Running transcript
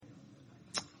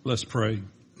Let's pray.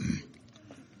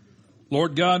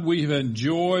 Lord God, we have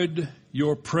enjoyed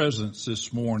your presence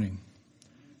this morning,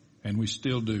 and we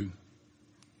still do.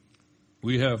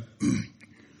 We have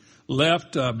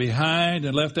left behind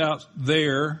and left out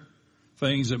there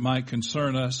things that might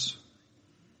concern us,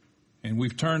 and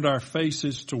we've turned our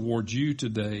faces towards you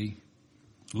today,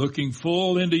 looking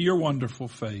full into your wonderful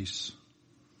face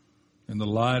in the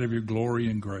light of your glory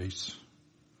and grace.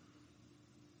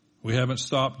 We haven't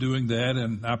stopped doing that,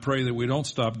 and I pray that we don't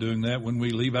stop doing that when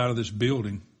we leave out of this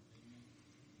building.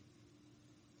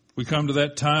 We come to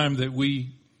that time that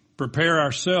we prepare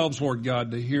ourselves, Lord God,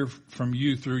 to hear from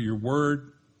you through your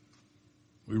word.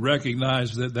 We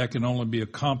recognize that that can only be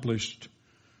accomplished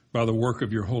by the work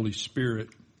of your Holy Spirit.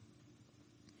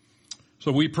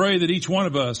 So we pray that each one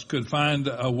of us could find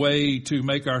a way to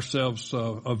make ourselves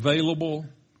available,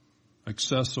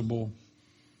 accessible,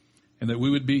 and that we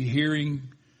would be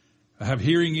have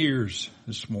hearing ears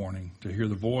this morning to hear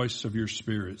the voice of your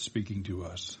Spirit speaking to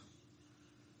us.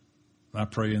 I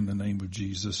pray in the name of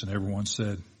Jesus, and everyone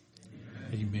said,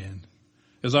 Amen.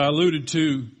 As I alluded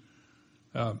to,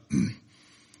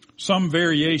 some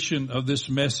variation of this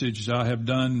message I have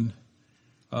done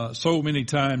so many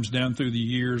times down through the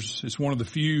years. It's one of the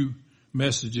few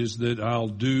messages that I'll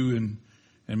do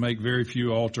and make very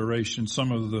few alterations.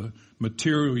 Some of the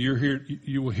material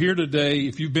you will hear today,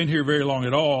 if you've been here very long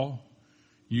at all,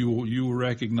 you will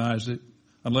recognize it.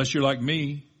 Unless you're like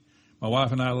me, my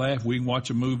wife and I laugh. We can watch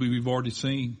a movie we've already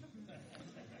seen,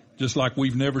 just like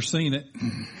we've never seen it.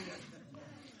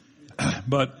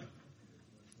 But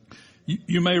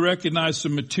you may recognize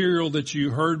some material that you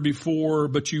heard before,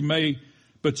 but you may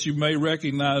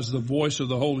recognize the voice of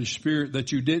the Holy Spirit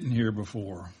that you didn't hear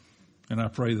before. And I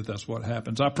pray that that's what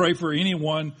happens. I pray for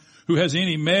anyone who has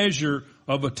any measure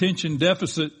of attention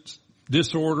deficit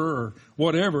disorder or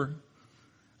whatever.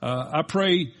 I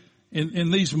pray in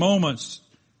these moments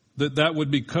that would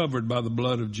be covered by the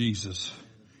blood of Jesus.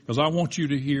 Because I want you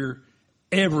to hear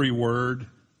every word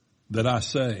that I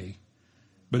say.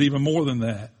 But even more than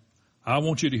that, I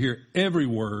want you to hear every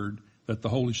word that the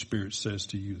Holy Spirit says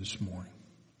to you this morning.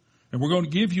 And we're going to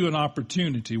give you an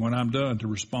opportunity when I'm done to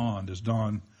respond, as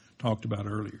Don talked about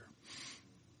earlier.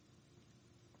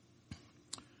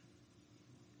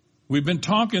 We've been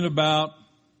talking about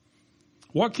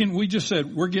we just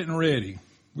said we're getting ready.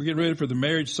 We're getting ready for the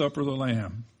marriage supper of the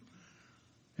Lamb.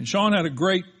 And Sean had a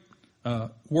great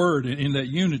word in that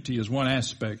unity is one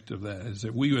aspect of that, is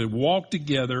that we would walk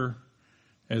together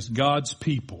as God's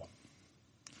people.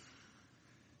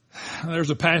 There's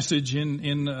a passage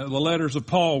in the letters of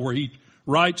Paul where he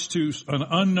writes to an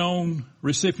unknown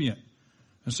recipient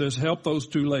and says, help those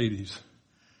two ladies.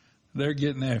 They're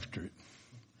getting after it.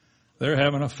 They're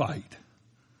having a fight.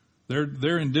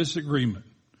 They're in disagreement.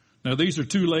 Now, these are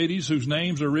two ladies whose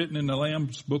names are written in the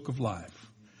Lamb's Book of Life.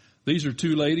 These are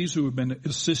two ladies who have been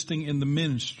assisting in the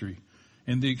ministry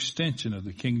and the extension of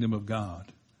the kingdom of God.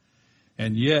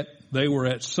 And yet they were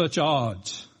at such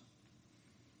odds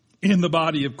in the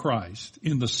body of Christ,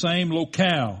 in the same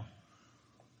locale,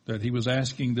 that he was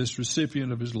asking this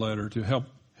recipient of his letter to help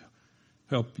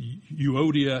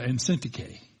Euodia and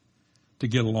Syntyche to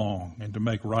get along and to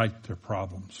make right their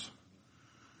problems.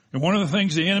 And one of the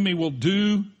things the enemy will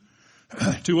do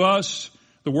to us,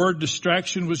 the word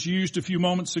distraction was used a few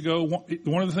moments ago.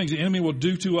 One of the things the enemy will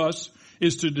do to us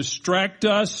is to distract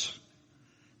us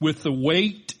with the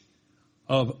weight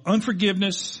of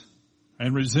unforgiveness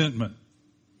and resentment.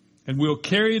 And we'll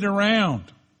carry it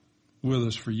around with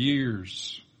us for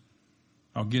years.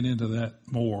 I'll get into that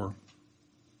more.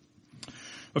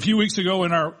 A few weeks ago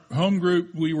in our home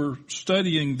group, we were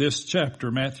studying this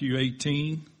chapter, Matthew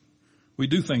 18. We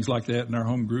do things like that in our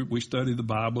home group. We study the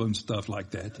Bible and stuff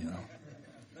like that, you know.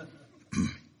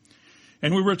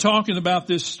 And we were talking about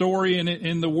this story,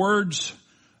 and the words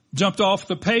jumped off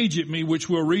the page at me, which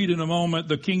we'll read in a moment.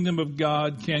 The kingdom of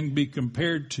God can be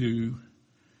compared to.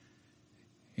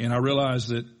 And I realized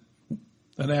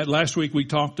that last week we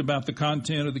talked about the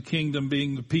content of the kingdom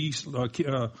being the peace,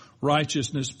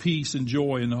 righteousness, peace, and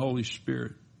joy in the Holy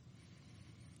Spirit.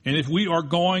 And if we are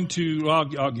going to,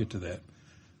 I'll get to that.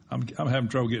 I'm having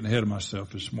trouble getting ahead of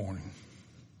myself this morning.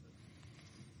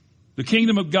 The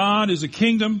kingdom of God is a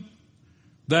kingdom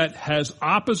that has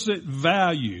opposite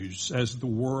values as the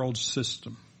world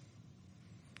system.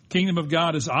 Kingdom of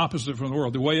God is opposite from the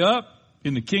world. The way up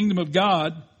in the kingdom of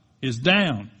God is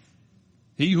down.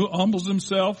 He who humbles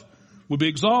himself will be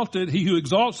exalted. He who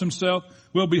exalts himself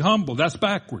will be humbled. That's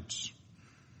backwards.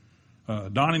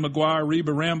 Donnie McGuire,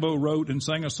 Reba Rambo wrote and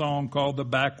sang a song called The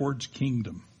Backwards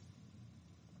Kingdom.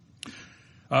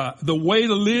 The way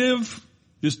to live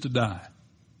is to die.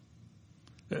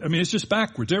 I mean, it's just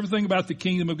backwards. Everything about the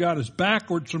kingdom of God is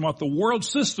backwards from what the world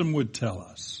system would tell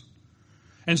us.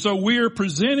 And so we're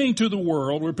presenting to the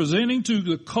world, we're presenting to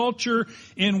the culture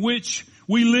in which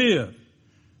we live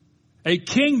a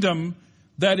kingdom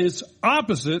that is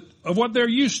opposite of what they're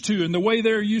used to and the way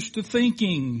they're used to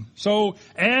thinking. So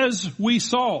as we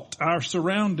salt our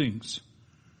surroundings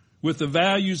with the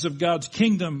values of God's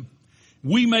kingdom,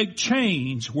 we make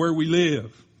change where we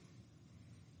live.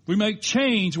 We make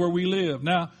change where we live.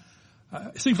 Now,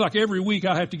 it seems like every week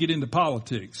I have to get into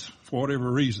politics for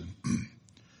whatever reason.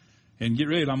 And get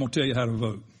ready, I'm going to tell you how to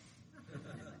vote.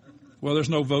 Well, there's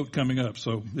no vote coming up,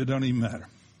 so it doesn't even matter.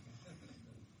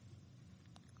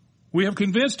 We have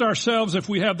convinced ourselves if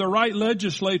we have the right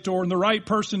legislator and the right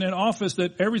person in office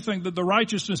that everything, that the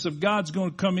righteousness of God's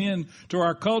going to come in to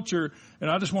our culture.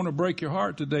 And I just want to break your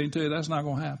heart today and tell you that's not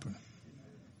going to happen.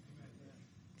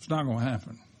 It's not going to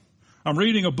happen. I'm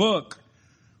reading a book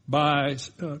by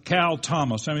Cal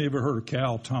Thomas. How many of you ever heard of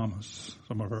Cal Thomas?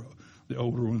 Some of the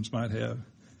older ones might have.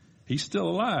 He's still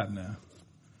alive now.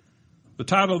 The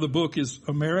title of the book is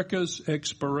America's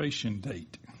Expiration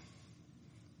Date.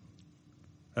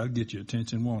 That'll get your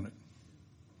attention, won't it?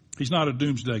 He's not a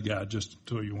doomsday guy, just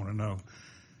until you want to know.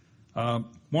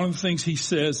 One of the things he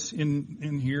says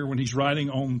in here when he's writing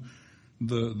on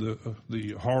the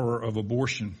horror of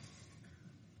abortion,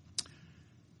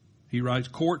 he writes,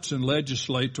 courts and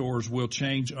legislators will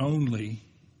change only.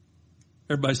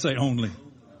 Everybody say only.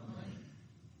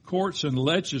 Courts and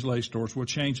legislators will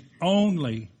change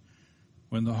only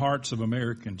when the hearts of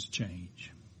Americans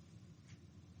change.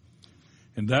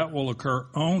 And that will occur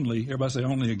only, everybody say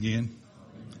only again,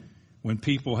 when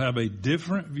people have a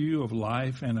different view of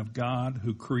life and of God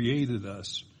who created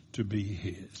us to be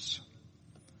His.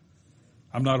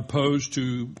 I'm not opposed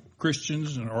to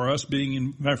Christians or us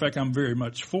being, matter of fact, I'm very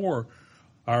much for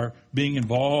our being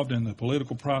involved in the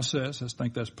political process. I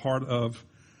think that's part of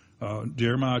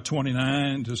Jeremiah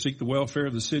 29, to seek the welfare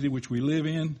of the city which we live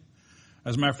in.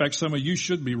 As a matter of fact, some of you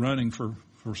should be running for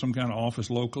some kind of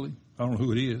office locally. I don't know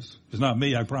who it is. It's not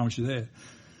me, I promise you that.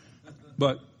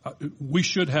 But we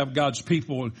should have God's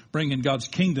people bringing God's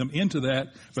kingdom into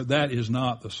that, but that is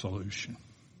not the solution.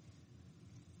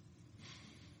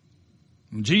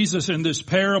 Jesus in this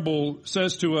parable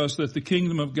says to us that the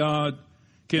kingdom of God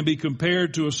can be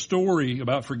compared to a story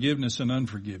about forgiveness and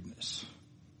unforgiveness.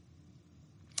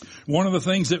 One of the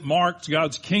things that marks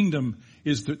God's kingdom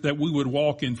is that we would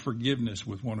walk in forgiveness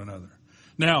with one another.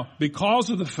 Now, because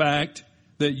of the fact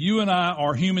that you and I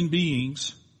are human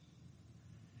beings,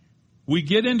 we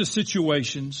get into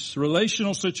situations,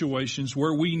 relational situations,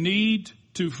 where we need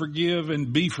to forgive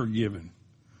and be forgiven.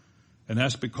 And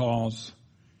that's because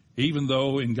even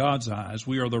though in God's eyes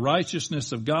we are the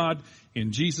righteousness of God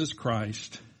in Jesus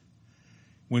Christ,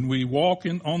 when we walk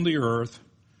on the earth,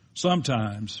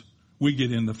 sometimes we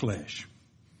get in the flesh.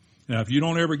 Now, if you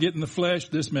don't ever get in the flesh,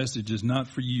 this message is not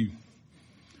for you.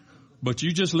 But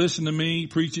you just listen to me,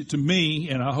 preach it to me,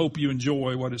 and I hope you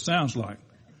enjoy what it sounds like.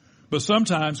 But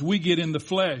sometimes we get in the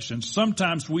flesh, and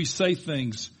sometimes we say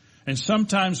things, and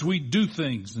sometimes we do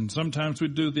things, and sometimes we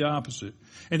do the opposite.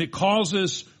 And it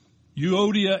causes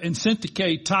Euodia and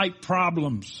Syntyche type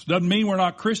problems. Doesn't mean we're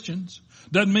not Christians.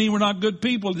 Doesn't mean we're not good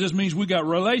people. It just means we got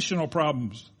relational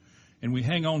problems, and we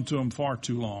hang on to them far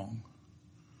too long.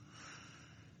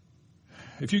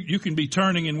 If you can be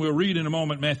turning, and we'll read in a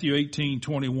moment Matthew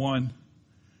 18:21.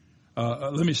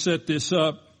 Let me set this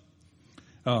up.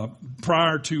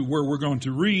 Prior to where we're going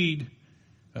to read,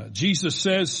 Jesus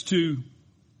says to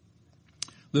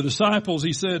the disciples,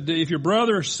 he said, if your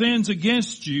brother sins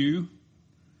against you,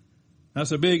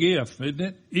 that's a big if, isn't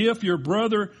it? If your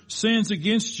brother sins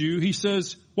against you, he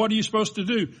says, what are you supposed to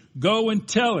do? Go and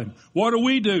tell him. What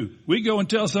do? We go and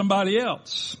tell somebody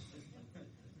else.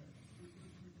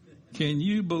 Can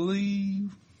you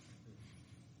believe?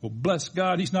 Well, bless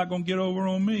God, he's not going to get over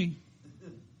on me.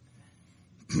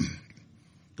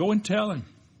 Go and tell him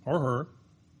or her.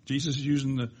 Jesus is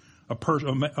using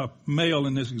a male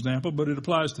in this example, but it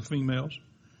applies to females.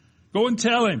 Go and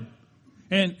tell him.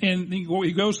 And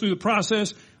he goes through the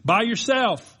process by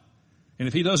yourself. And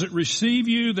if he doesn't receive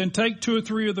you, then take 2 or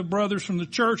 3 of the brothers from the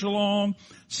church along,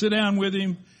 sit down with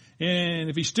him. And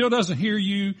if he still doesn't hear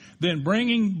you, then bring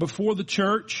him before the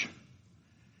church.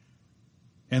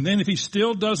 And then if he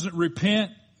still doesn't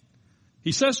repent,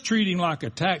 he says treat him like a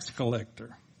tax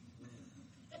collector.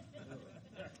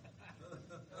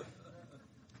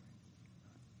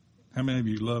 How many of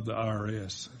you love the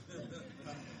IRS?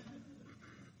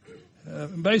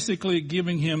 Basically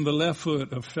giving him the left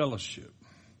foot of fellowship.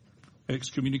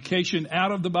 Excommunication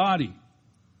out of the body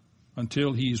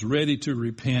until he's ready to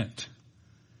repent.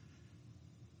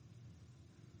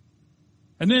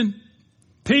 And then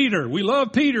Peter. We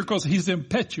love Peter because he's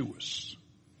impetuous.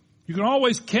 You can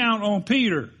always count on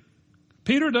Peter.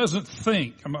 Peter doesn't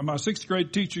think. My sixth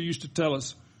grade teacher used to tell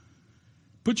us,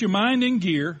 put your mind in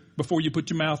gear before you put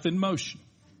your mouth in motion.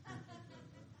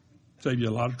 Save you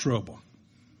a lot of trouble.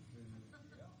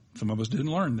 Some of us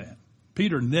didn't learn that.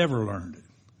 Peter never learned it.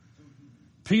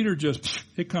 Peter just,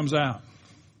 it comes out.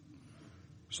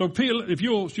 So Peter, if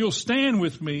you'll stand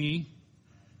with me.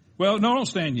 Well, no, don't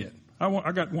stand yet.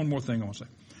 I got one more thing I want to say.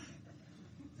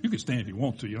 You can stand if you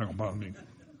want to. You're not going to bother me.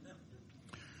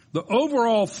 The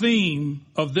overall theme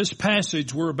of this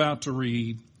passage we're about to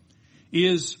read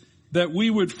is that we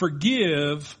would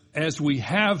forgive as we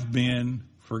have been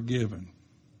forgiven.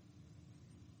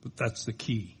 But that's the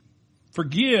key.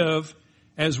 Forgive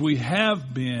as we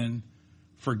have been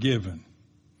forgiven.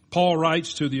 Paul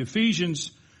writes to the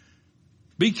Ephesians,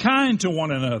 be kind to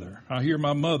one another. I hear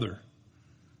my mother.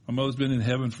 My mother's been in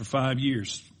heaven for 5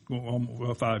 years.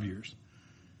 Well, 5 years.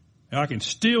 And I can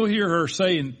still hear her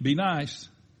saying, be nice.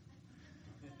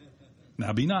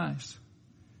 Now be nice.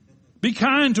 Be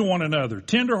kind to one another.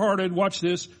 Tenderhearted, watch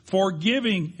this.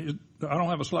 Forgiving. I don't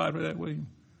have a slide for that, William.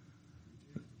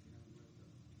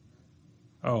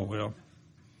 Oh, well.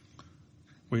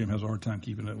 William has a hard time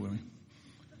keeping up with me.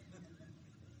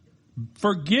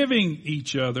 Forgiving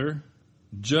each other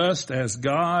just as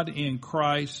God in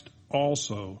Christ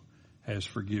also has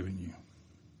forgiven you.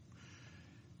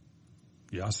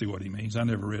 Yeah, I see what he means. I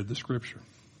never read the scripture.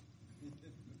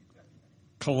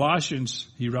 Colossians,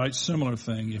 he writes similar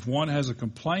thing. If one has a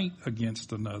complaint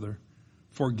against another,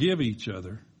 forgive each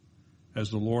other as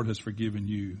the Lord has forgiven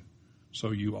you,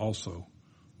 so you also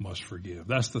must forgive.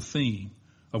 That's the theme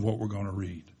of what we're going to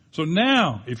read. So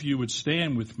now, if you would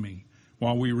stand with me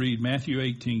while we read Matthew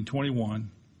 18:21,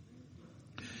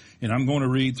 and I'm going to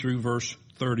read through verse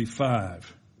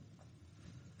 35.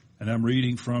 And I'm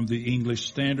reading from the English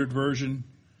Standard Version.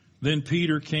 Then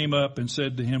Peter came up and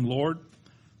said to him, Lord,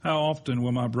 how often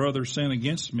will my brother sin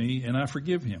against me and I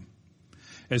forgive him?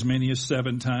 As many as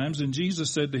 7 times. And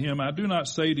Jesus said to him, I do not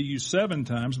say to you 7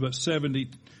 times, but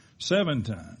 77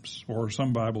 times. Or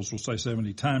some Bibles will say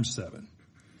 70 times 7.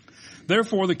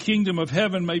 Therefore the kingdom of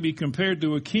heaven may be compared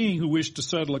to a king who wished to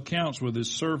settle accounts with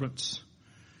his servants.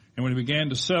 And when he began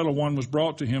to settle, one was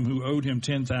brought to him who owed him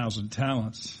 10,000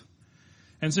 talents.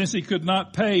 And since he could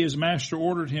not pay, his master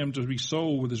ordered him to be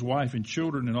sold with his wife and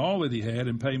children and all that he had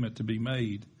in payment to be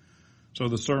made. So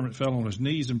the servant fell on his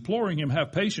knees, imploring him,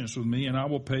 have patience with me, and I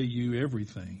will pay you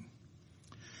everything.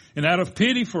 And out of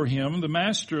pity for him, the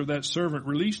master of that servant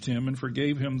released him and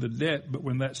forgave him the debt. But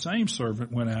when that same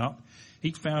servant went out,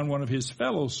 he found one of his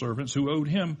fellow servants who owed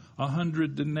him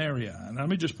 100 denarii. And let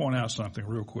me just point out something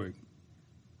real quick.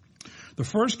 The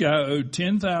first guy owed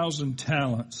 10,000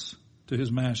 talents to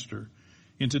his master.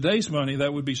 In today's money,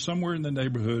 that would be somewhere in the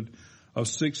neighborhood of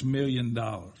 $6 million.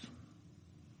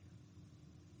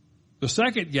 The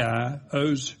second guy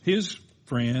owes his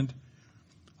friend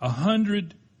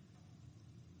 100.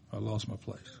 I lost my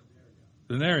place.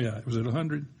 Denarii. Was it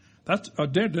 100? That's a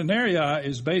denarii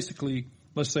is basically,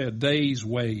 let's say, a day's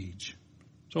wage.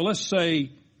 So let's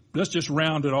just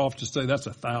round it off to say that's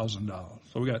 $1,000.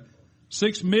 So we got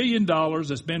 $6 million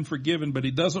that's been forgiven, but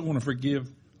he doesn't want to forgive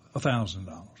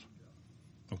 $1,000.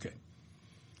 Okay.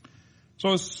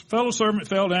 So his fellow servant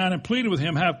fell down and pleaded with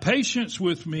him, have patience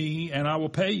with me and I will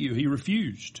pay you. He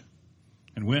refused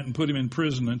and went and put him in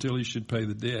prison until he should pay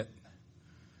the debt.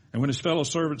 And when his fellow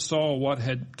servants saw what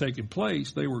had taken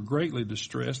place, they were greatly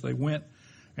distressed. They went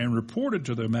and reported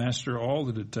to their master all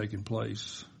that had taken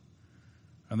place.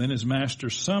 And then his master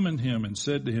summoned him and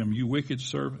said to him, you wicked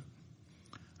servant,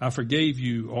 I forgave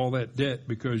you all that debt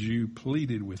because you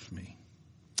pleaded with me.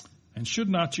 And should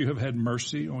not you have had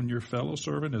mercy on your fellow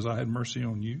servant as I had mercy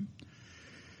on you?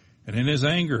 And in his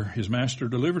anger, his master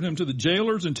delivered him to the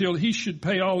jailers until he should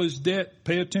pay all his debt.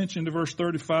 Pay attention to verse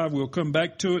 35. We'll come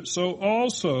back to it. So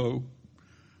also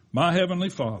my heavenly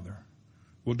Father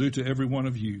will do to every one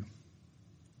of you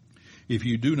if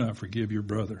you do not forgive your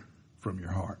brother from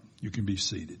your heart. You can be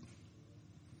seated.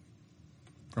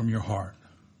 From your heart.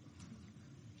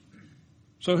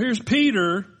 So here's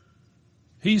Peter.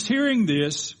 He's hearing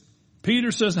this.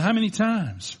 Peter says, how many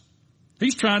times?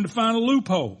 He's trying to find a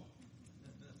loophole.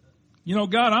 You know,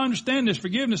 God, I understand this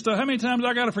forgiveness stuff. How many times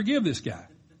I got to forgive this guy?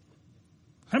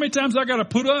 How many times I got to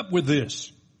put up with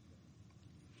this?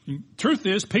 And truth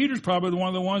is, Peter's probably one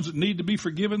of the ones that need to be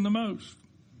forgiven the most.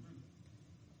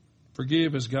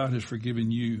 Forgive as God has forgiven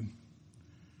you.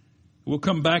 We'll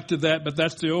come back to that, but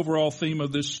that's the overall theme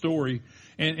of this story.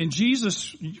 And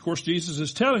Jesus, of course, Jesus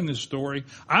is telling this story.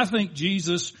 I think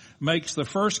Jesus makes the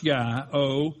first guy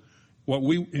owe what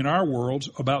we, in our world's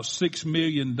about $6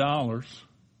 million.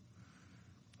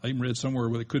 I even read somewhere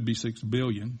where it could be $6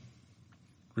 billion.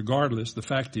 Regardless, the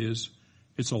fact is,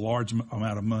 it's a large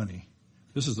amount of money.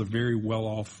 This is a very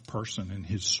well-off person in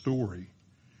his story.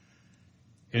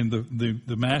 And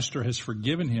the master has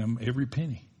forgiven him every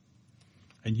penny.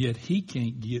 And yet he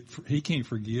can't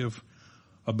forgive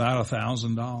about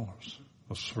 $1,000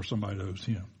 for somebody that owes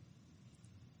him.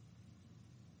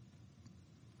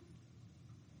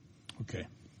 Okay.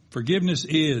 Forgiveness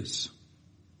is.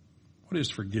 What is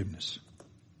forgiveness?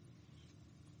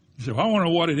 You say, well, I want to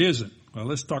know what it isn't. Well,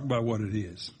 let's talk about what it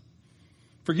is.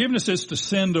 Forgiveness is to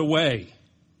send away.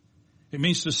 It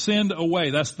means to send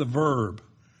away. That's the verb.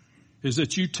 Is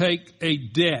that you take a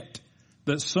debt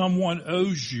that someone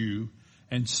owes you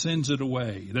and sends it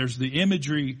away. There's the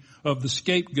imagery of the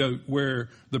scapegoat where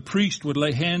the priest would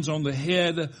lay hands on the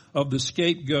head of the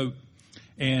scapegoat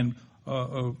and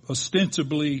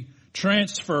ostensibly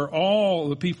transfer all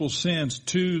the people's sins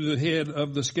to the head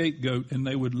of the scapegoat, and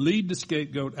they would lead the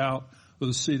scapegoat out of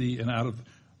the city and out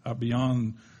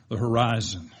beyond the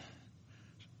horizon,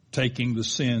 taking the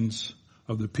sins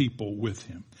of the people with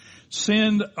him.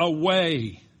 Send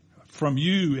away from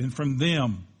you and from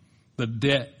them the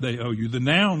debt they owe you. The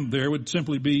noun there would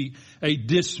simply be a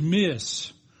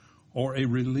dismiss or a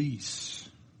release.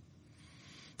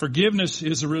 Forgiveness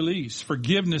is a release.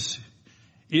 Forgiveness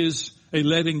is a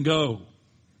letting go.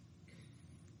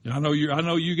 I know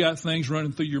you got things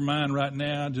running through your mind right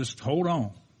now. Just hold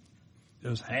on.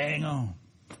 Just hang on.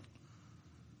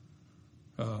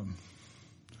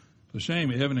 It's a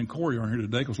shame Evan and Corey aren't here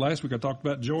today because last week I talked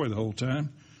about joy the whole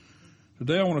time.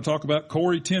 Today I want to talk about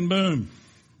Corey Ten Boom.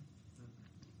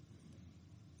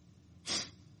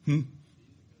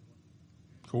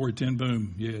 Corey Ten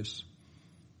Boom, yes.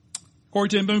 Corey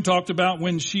Ten Boom talked about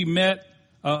when she met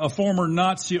a former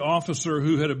Nazi officer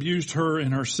who had abused her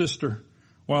and her sister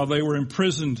while they were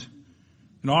imprisoned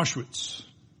in Auschwitz.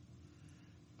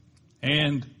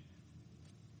 And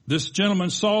this gentleman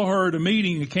saw her at a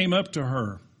meeting and came up to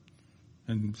her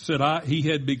and said he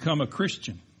had become a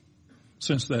Christian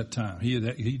since that time.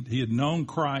 He had known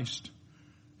Christ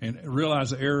and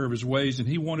realized the error of his ways, and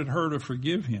he wanted her to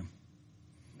forgive him.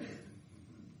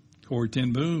 Corey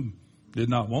Ten Boom did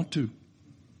not want to.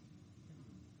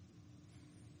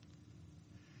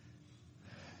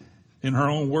 In her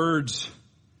own words,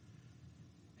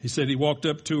 he said he walked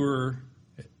up to her,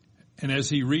 and as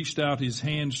he reached out his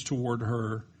hands toward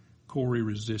her, Corey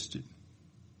resisted.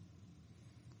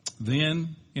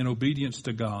 Then, in obedience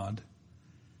to God,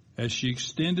 as she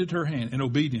extended her hand, in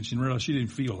obedience, and realized she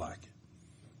didn't feel like it.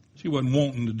 She wasn't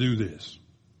wanting to do this.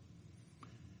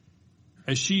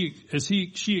 As she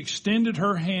extended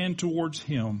her hand towards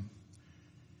him,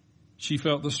 she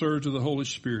felt the surge of the Holy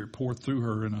Spirit pour through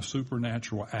her in a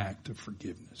supernatural act of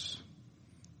forgiveness.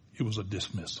 It was a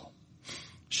dismissal.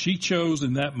 She chose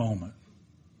in that moment.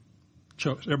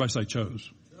 Everybody say chose.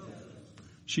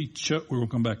 She chose. We're going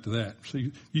to come back to that.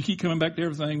 See, you keep coming back to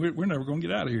everything. We're never going to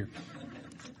get out of here.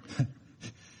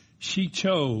 She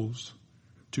chose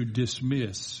to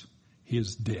dismiss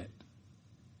his debt.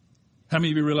 How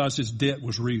many of you realize his debt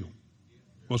was real?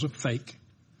 It wasn't fake.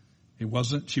 She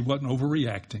wasn't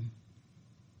overreacting.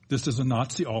 This is a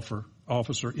Nazi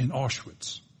officer in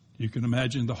Auschwitz. You can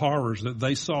imagine the horrors that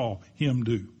they saw him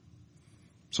do.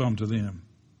 Some to them.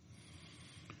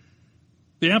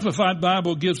 The Amplified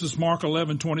Bible gives us Mark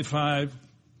 11:25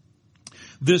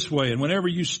 this way. And whenever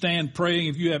you stand praying,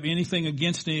 if you have anything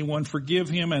against anyone, forgive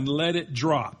him and let it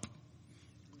drop.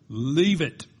 Leave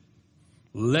it.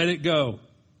 Let it go.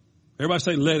 Everybody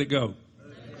say, let it go.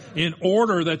 In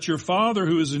order that your Father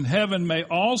who is in heaven may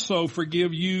also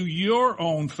forgive you your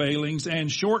own failings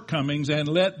and shortcomings and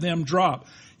let them drop.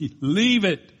 Leave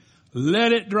it.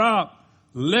 Let it drop.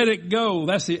 Let it go.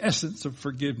 That's the essence of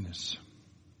forgiveness.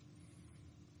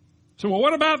 So, well,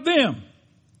 what about them?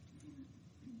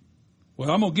 Well,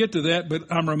 I'm going to get to that,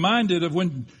 but I'm reminded of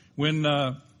when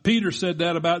Peter said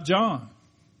that about John.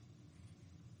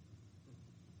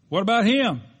 What about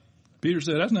him? Peter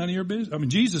said, that's none of your business.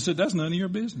 Jesus said, that's none of your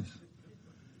business.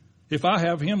 If I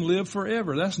have him live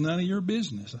forever, that's none of your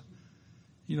business.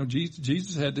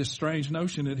 Jesus had this strange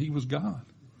notion that he was God.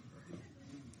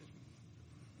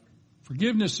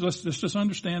 Forgiveness, let's just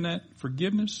understand that.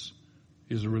 Forgiveness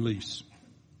is a release.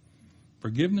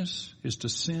 Forgiveness is to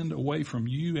send away from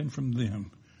you and from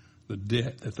them the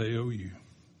debt that they owe you.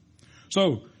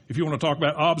 So, if you want to talk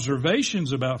about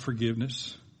observations about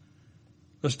forgiveness,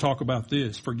 let's talk about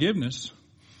this. Forgiveness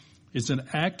is an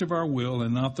act of our will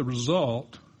and not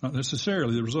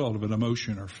necessarily the result of an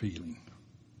emotion or feeling.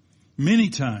 Many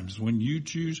times when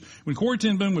Corrie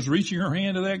ten Boom was reaching her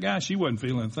hand to that guy, she wasn't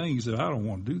feeling things that I don't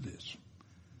want to do this.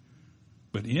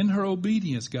 But in her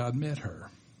obedience, God met her.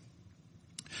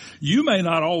 You may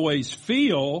not always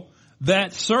feel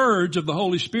that surge of the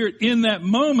Holy Spirit in that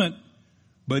moment,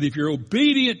 but if you're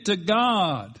obedient to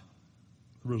God,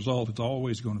 the result is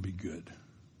always going to be good.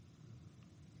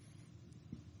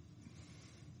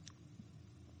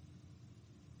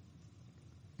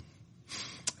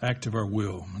 Act of our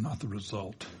will, not the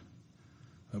result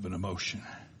of an emotion.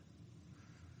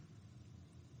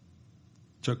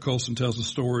 Chuck Colson tells the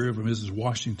story of Mrs.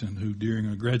 Washington, who during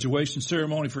a graduation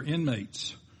ceremony for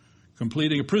inmates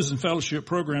completing a prison fellowship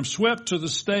program swept to the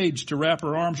stage to wrap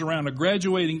her arms around a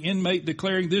graduating inmate,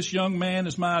 declaring, "This young man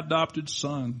is my adopted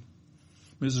son."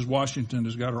 Mrs. Washington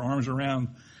has got her arms around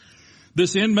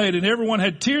this inmate, and everyone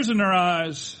had tears in their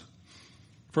eyes,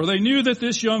 for they knew that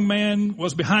this young man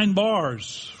was behind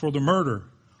bars for the murder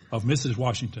of Mrs.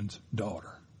 Washington's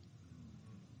daughter.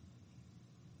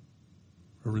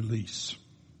 A release.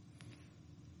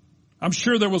 I'm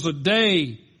sure there was a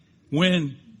day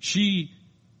when she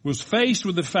was faced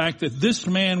with the fact that this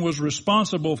man was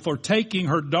responsible for taking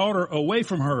her daughter away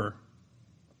from her.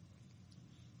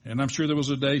 And I'm sure there was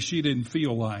a day she didn't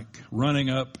feel like running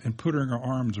up and putting her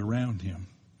arms around him.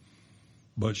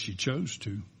 But she chose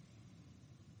to.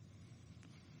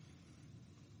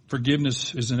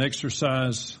 Forgiveness is an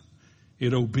exercise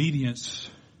in obedience.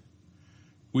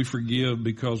 We forgive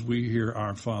because we hear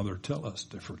our Father tell us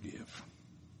to forgive.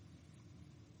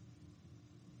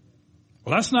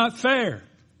 Well, that's not fair.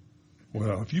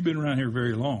 Well, if you've been around here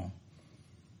very long,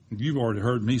 you've already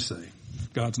heard me say,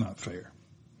 God's not fair.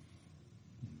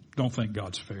 Don't think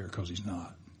God's fair, because He's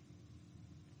not.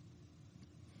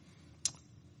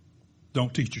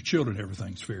 Don't teach your children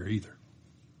everything's fair either.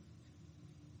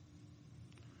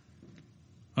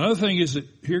 Another thing is that,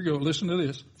 here you go, listen to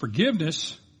this.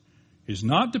 Forgiveness is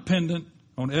not dependent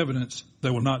on evidence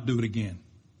that will not do it again.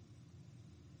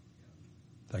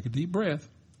 Take a deep breath.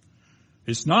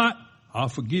 It's not, "I'll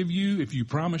forgive you if you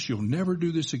promise you'll never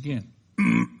do this again."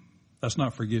 That's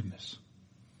not forgiveness.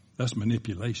 That's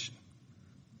manipulation.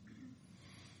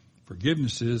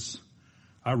 Forgiveness is,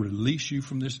 I release you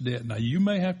from this debt. Now, you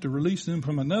may have to release them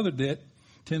from another debt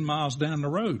 10 miles down the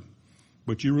road,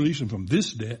 but you release them from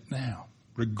this debt now,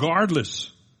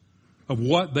 regardless of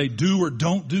what they do or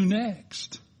don't do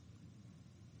next.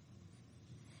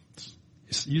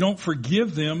 You don't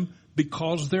forgive them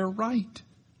because they're right.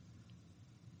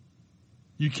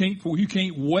 You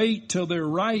can't wait till they're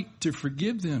right to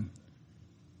forgive them.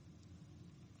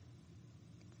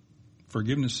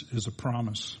 Forgiveness is a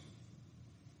promise.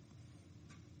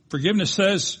 Forgiveness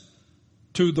says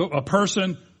to a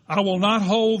person, "I will not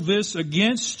hold this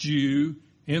against you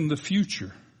in the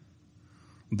future.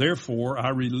 Therefore, I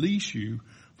release you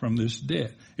from this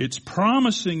debt." It's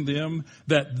promising them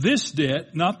that this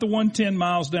debt, not the one 10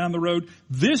 miles down the road,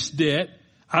 this debt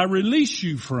I release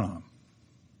you from.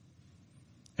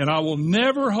 And I will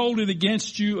never hold it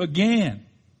against you again.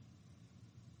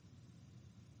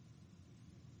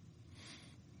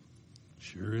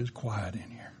 Sure is quiet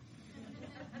in here.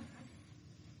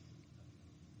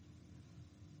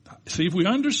 See, if we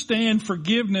understand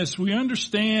forgiveness, we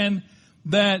understand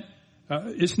that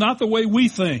it's not the way we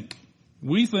think.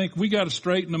 We think we got to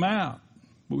straighten them out,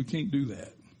 but we can't do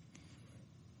that.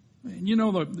 And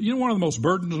one of the most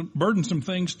burdensome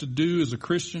things to do as a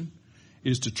Christian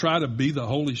is to try to be the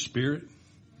Holy Spirit.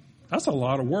 That's a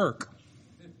lot of work,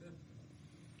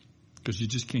 because you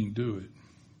just can't do it.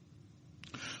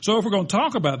 So if we're going to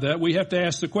talk about that, we have to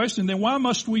ask the question, then why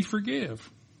must we forgive?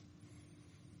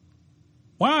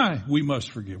 Why we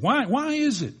must forgive? Why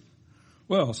is it?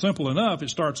 Well, simple enough. It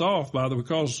starts off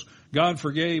because God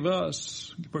forgave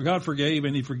us. God forgave,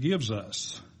 and He forgives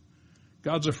us.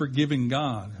 God's a forgiving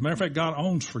God. As a matter of fact, God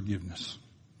owns forgiveness.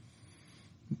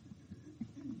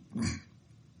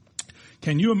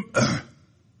 Can you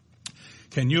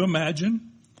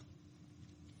imagine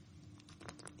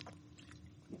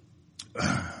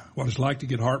what it's like to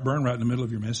get heartburn right in the middle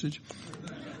of your message?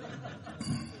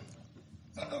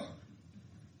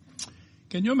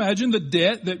 Can you imagine the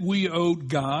debt that we owed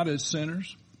God as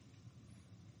sinners?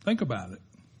 Think about it.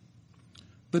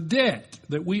 The debt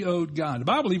that we owed God. The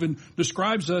Bible even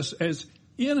describes us as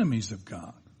enemies of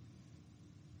God.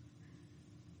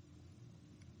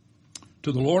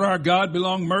 To the Lord our God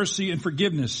belong mercy and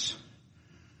forgiveness,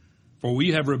 for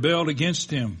we have rebelled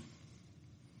against Him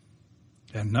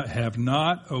and have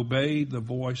not obeyed the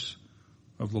voice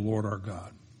of the Lord our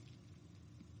God.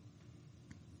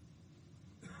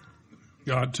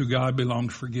 To God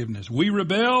belongs forgiveness. We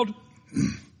rebelled.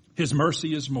 His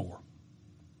mercy is more.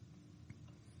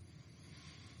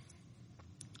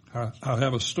 I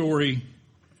have a story.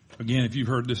 Again, if you've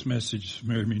heard this message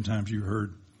many times, you've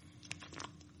heard.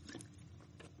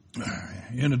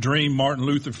 In a dream, Martin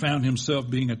Luther found himself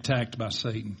being attacked by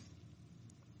Satan.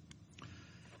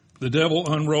 The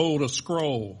devil unrolled a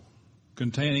scroll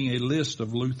containing a list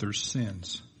of Luther's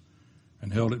sins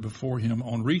and held it before him.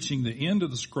 On reaching the end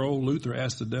of the scroll, Luther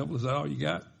asked the devil, "Is that all you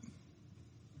got?"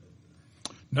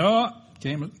 No,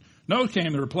 came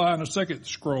the reply, and a second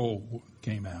scroll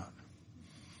came out.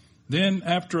 Then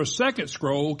after a second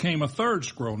scroll came a third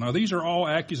scroll. Now these are all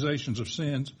accusations of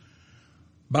sins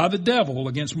by the devil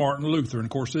against Martin Luther. And of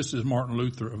course this is Martin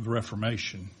Luther of the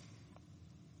Reformation.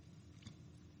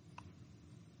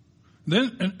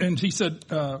 Then, and he said,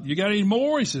 "You got any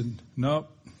more?" He said, "No."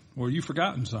 "Well, you've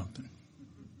forgotten something."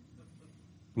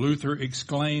 Luther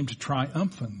exclaimed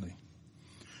triumphantly,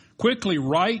 "Quickly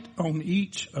write on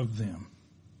each of them,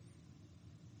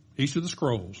 each of the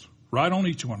scrolls, write on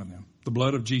each one of them, the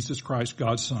blood of Jesus Christ,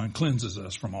 God's Son, cleanses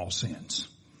us from all sins."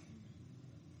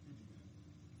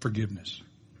 Forgiveness.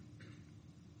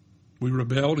 We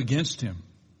rebelled against him.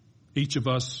 Each of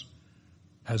us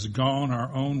has gone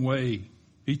our own way.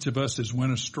 Each of us has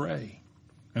went astray.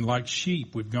 And like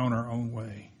sheep, we've gone our own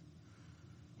way.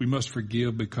 We must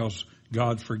forgive because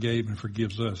God forgave and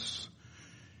forgives us.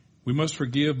 We must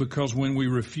forgive because when we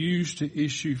refuse to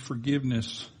issue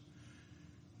forgiveness,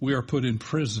 we are put in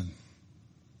prison.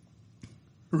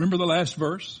 Remember the last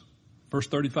verse? Verse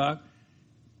 35.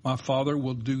 My Father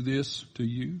will do this to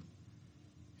you.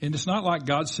 And it's not like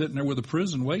God's sitting there with a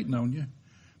prison waiting on you.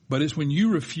 But it's when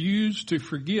you refuse to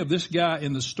forgive. This guy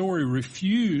in the story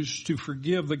refused to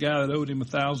forgive the guy that owed him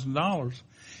 $1,000.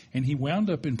 And he wound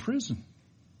up in prison.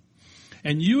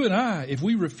 And you and I, if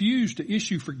we refuse to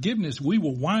issue forgiveness, we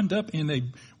will wind up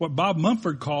in what Bob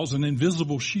Mumford calls an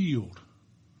invisible shield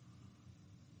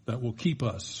that will keep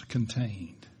us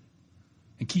contained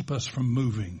and keep us from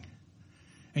moving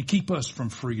and keep us from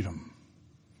freedom.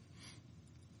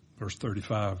 Verse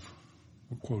 35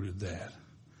 quoted that.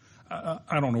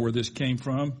 I don't know where this came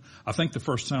from. I think the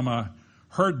first time I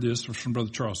heard this was from Brother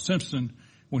Charles Simpson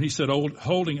when he said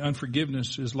holding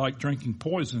unforgiveness is like drinking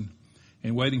poison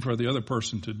and waiting for the other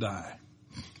person to die.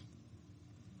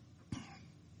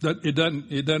 That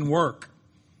it doesn't work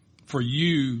for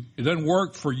you. It doesn't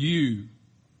work for you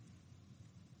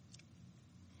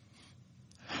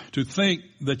to think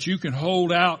that you can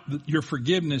hold out your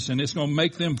forgiveness and it's going to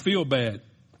make them feel bad.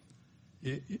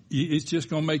 It's just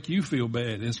going to make you feel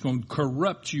bad. It's going to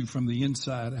corrupt you from the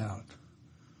inside out.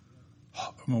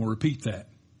 I'm going to repeat that.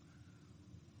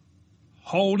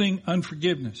 Holding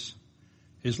unforgiveness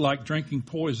is like drinking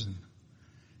poison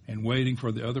and waiting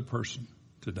for the other person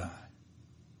to die.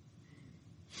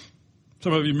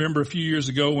 Some of you remember a few years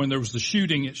ago when there was the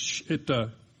shooting at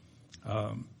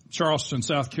Charleston,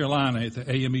 South Carolina at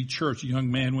the AME church. A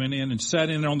young man went in and sat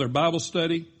in on their Bible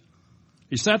study.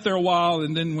 He sat there a while,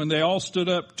 and then when they all stood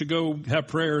up to go have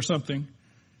prayer or something,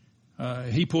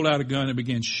 he pulled out a gun and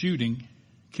began shooting,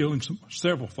 killing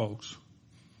several folks.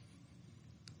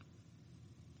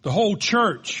 The whole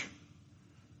church,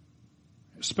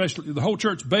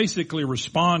 basically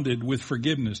responded with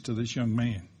forgiveness to this young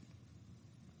man.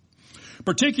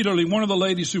 Particularly, one of the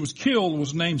ladies who was killed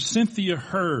was named Cynthia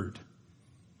Hurd.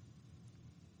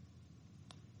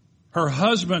 Her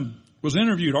husband was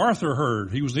interviewed, Arthur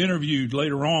Hurd. He was interviewed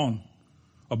later on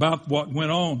about what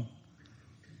went on.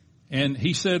 And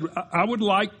he said, I would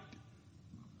like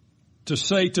to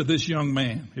say to this young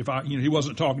man, he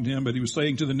wasn't talking to him, but he was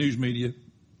saying to the news media,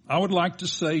 I would like to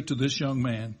say to this young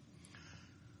man,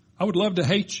 I would love to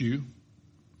hate you,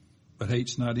 but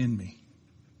hate's not in me.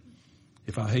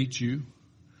 If I hate you,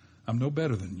 I'm no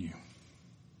better than you.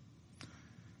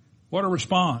 What a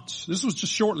response. This was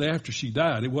just shortly after she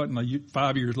died. It wasn't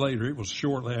 5 years later. It was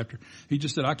shortly after. He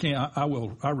just said,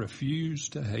 I refuse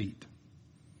to hate.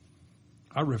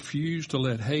 I refuse to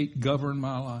let hate govern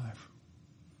my life.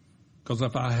 Because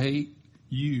if I hate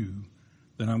you,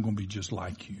 then I'm going to be just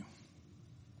like you.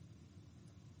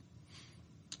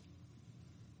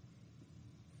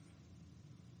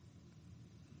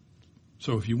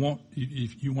 So if you want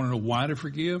to know why to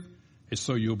forgive, it's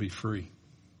so you'll be free.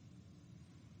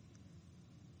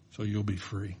 So you'll be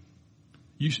free.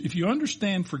 If you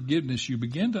understand forgiveness, you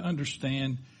begin to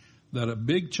understand that a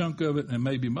big chunk of it, and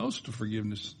maybe most of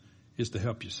forgiveness, is to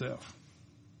help yourself.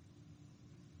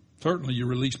 Certainly you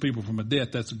release people from a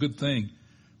debt, that's a good thing,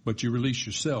 but you release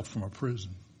yourself from a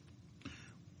prison.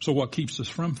 So what keeps us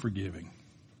from forgiving?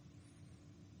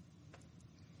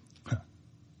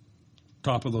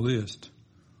 Top of the list,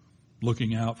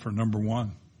 looking out for number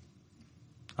one.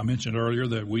 I mentioned earlier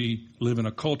that we live in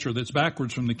a culture that's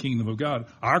backwards from the kingdom of God.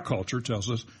 Our culture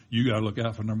tells us you got to look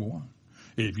out for number one.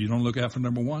 If you don't look out for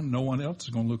number one, no one else is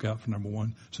going to look out for number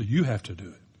one. So you have to do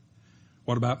it.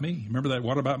 What about me? Remember that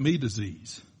what about me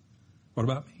disease? What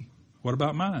about me? What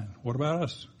about mine? What about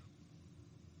us?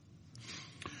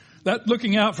 That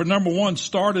looking out for number one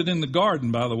started in the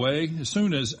garden, by the way. As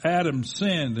soon as Adam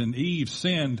sinned and Eve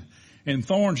sinned and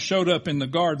thorns showed up in the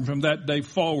garden, from that day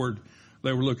forward,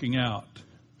 they were looking out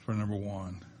for number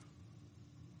one.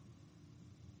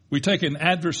 We take an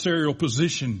adversarial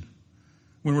position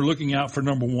when we're looking out for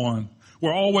number one.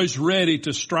 We're always ready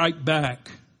to strike back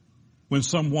when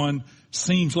someone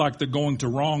seems like they're going to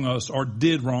wrong us or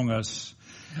did wrong us.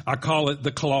 I call it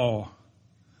the claw.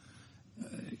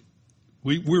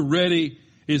 We're ready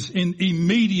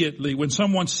immediately when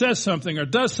someone says something or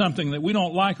does something that we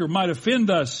don't like or might offend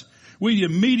us, we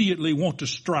immediately want to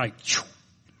strike.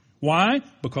 Why?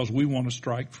 Because we want to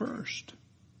strike first.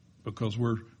 Because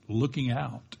we're looking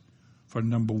out for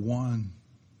number one.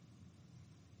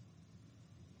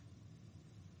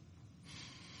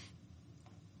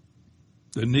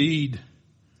 The need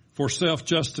for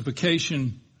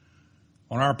self-justification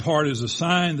on our part is a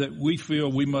sign that we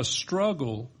feel we must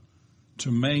struggle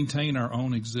to maintain our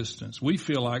own existence. We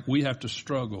feel like we have to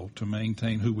struggle to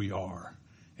maintain who we are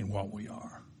and what we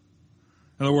are.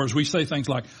 In other words, we say things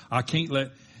like, I can't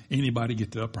let anybody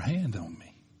get the upper hand on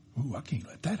me. Ooh, I can't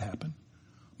let that happen.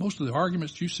 Most of the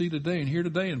arguments you see today and hear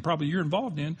today and probably you're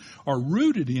involved in are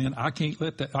rooted in, I can't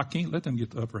let them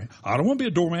get the upper hand. I don't want to be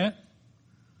a doormat.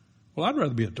 Well, I'd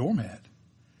rather be a doormat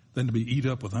than to be eat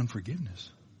up with unforgiveness.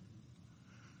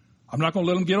 I'm not going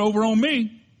to let them get over on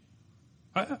me.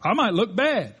 I might look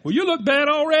bad. Well, you look bad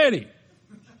already.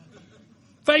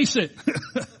 Face it.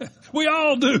 We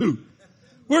all do.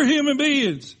 We're human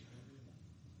beings.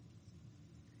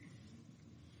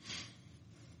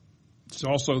 It's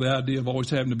also the idea of always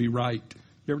having to be right.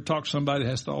 You ever talk to somebody that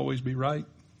has to always be right?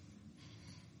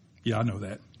 Yeah, I know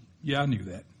that. Yeah, I knew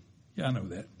that. Yeah, I know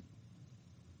that.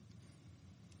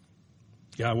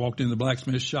 Guy walked in the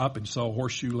blacksmith shop and saw a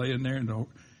horseshoe laying there,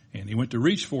 and he went to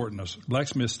reach for it, and the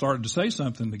blacksmith started to say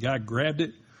something. The guy grabbed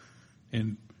it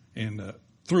and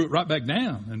threw it right back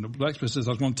down. And the blacksmith says,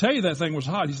 I was going to tell you that thing was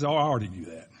hot. He said, oh, I already knew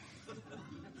that.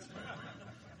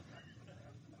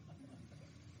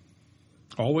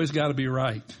 Always got to be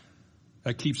right.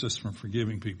 That keeps us from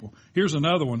forgiving people. Here's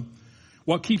another one.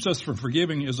 What keeps us from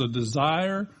forgiving is a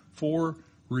desire for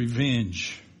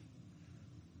revenge.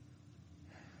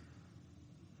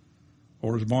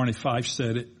 Or as Barney Fife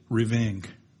said it, revenge.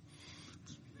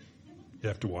 You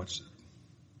have to watch it.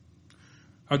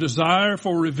 A desire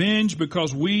for revenge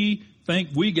because we think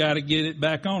we got to get it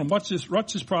back on them. Watch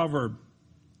this proverb.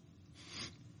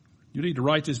 You need to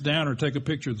write this down or take a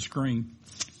picture of the screen.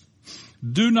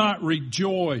 Do not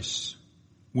rejoice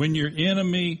when your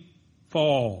enemy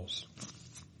falls.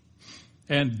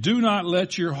 And do not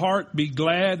let your heart be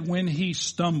glad when he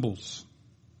stumbles.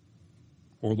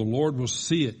 Or the Lord will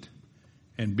see it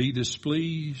and be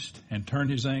displeased and turn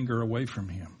his anger away from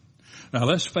him. Now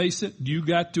let's face it, you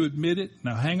got to admit it.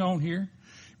 Now hang on here.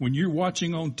 When you're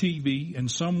watching on TV and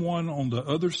someone on the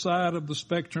other side of the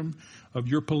spectrum of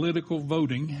your political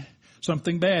voting,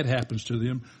 something bad happens to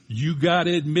them, you got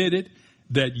to admit it,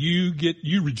 that you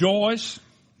rejoice.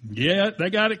 Yeah, they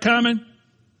got it coming.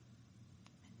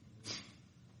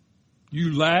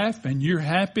 You laugh and you're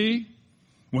happy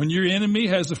when your enemy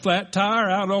has a flat tire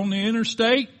out on the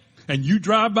interstate and you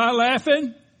drive by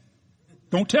laughing.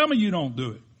 Don't tell me you don't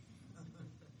do it.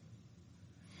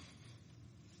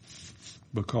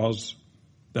 Because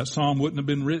that psalm wouldn't have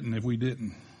been written if we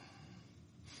didn't.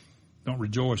 Don't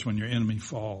rejoice when your enemy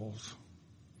falls.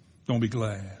 Don't be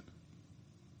glad.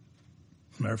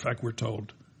 As a matter of fact, we're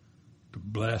told to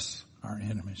bless our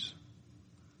enemies,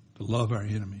 to love our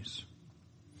enemies.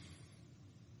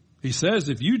 He says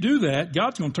if you do that,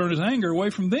 God's going to turn his anger away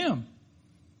from them.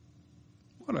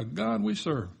 What a God we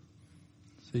serve.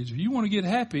 He says, if you want to get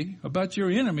happy about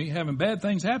your enemy having bad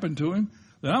things happen to him,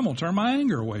 then I'm going to turn my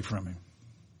anger away from him.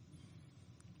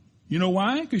 You know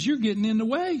why? Because you're getting in the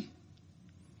way.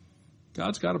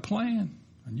 God's got a plan,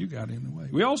 and you got in the way.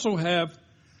 We also have,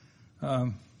 let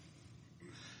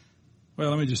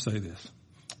me just say this.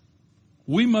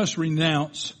 We must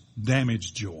renounce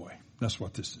damaged joy. That's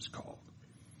what this is called.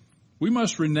 We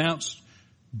must renounce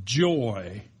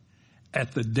joy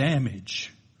at the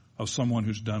damage of someone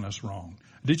who's done us wrong.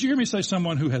 Did you hear me say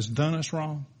someone who has done us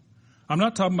wrong? I'm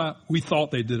not talking about we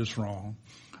thought they did us wrong.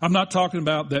 I'm not talking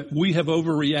about that we have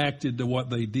overreacted to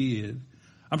what they did.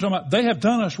 I'm talking about they have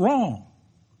done us wrong.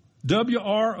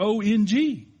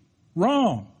 W-R-O-N-G.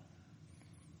 Wrong.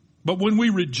 But when we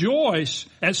rejoice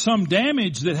at some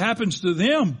damage that happens to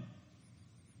them,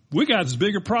 we got as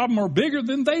big a problem or bigger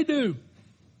than they do.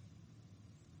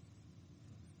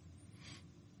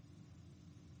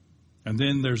 And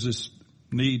then there's this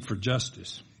need for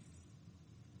justice.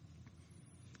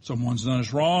 Someone's done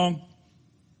us wrong.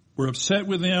 We're upset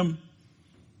with them.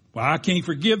 Well, I can't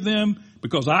forgive them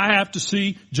because I have to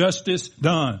see justice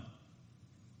done.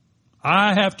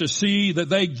 I have to see that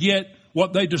they get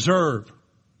what they deserve.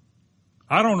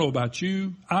 I don't know about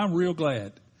you. I'm real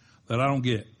glad that I don't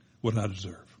get what I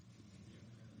deserve.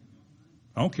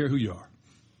 I don't care who you are.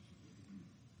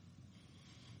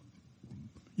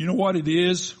 You know what it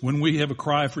is when we have a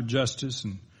cry for justice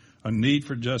and a need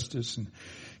for justice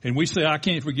and we say, I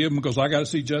can't forgive them because I got to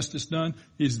see justice done,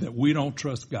 is that we don't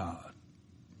trust God.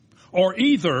 Or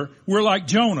either we're like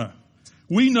Jonah.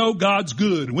 We know God's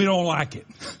good and we don't like it.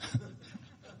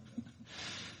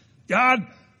 God,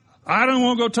 I don't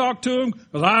want to go talk to them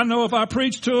because I know if I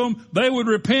preach to them, they would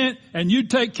repent and you'd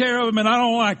take care of them, and I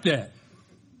don't like that.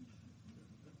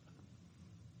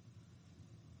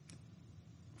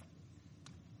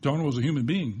 Jonah was a human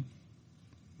being.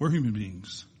 We're human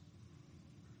beings.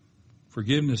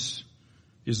 Forgiveness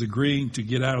is agreeing to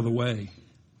get out of the way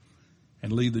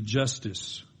and leave the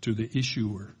justice to the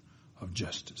issuer of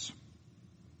justice.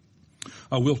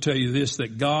 I will tell you this,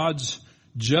 that God's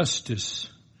justice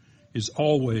is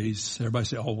always, everybody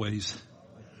say always,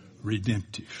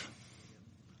 redemptive.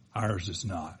 Ours is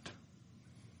not.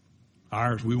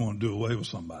 Ours, we want to do away with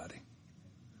somebody.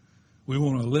 We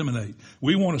want to eliminate.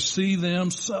 We want to see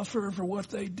them suffer for what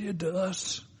they did to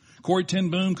us. Corrie ten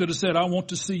Boom could have said, I want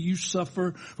to see you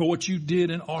suffer for what you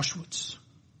did in Auschwitz.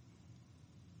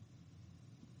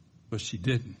 But she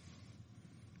didn't.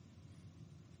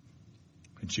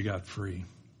 And she got free.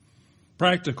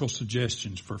 Practical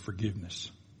suggestions for forgiveness.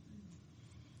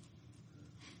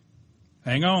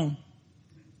 Hang on.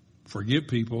 Forgive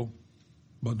people,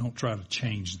 but don't try to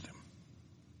change them.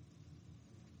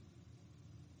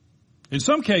 In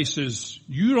some cases,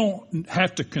 you don't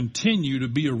have to continue to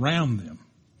be around them.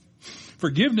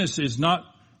 Forgiveness is not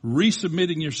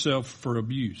resubmitting yourself for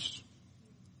abuse.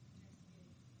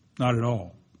 Not at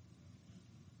all.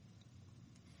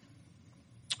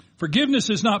 Forgiveness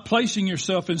is not placing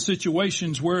yourself in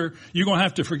situations where you're going to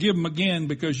have to forgive them again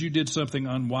because you did something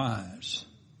unwise.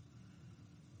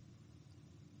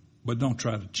 But don't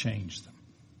try to change them.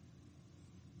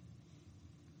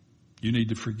 You need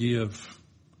to forgive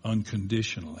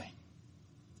unconditionally.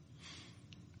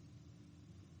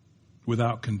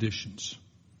 Without conditions.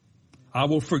 I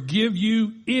will forgive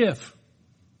you if.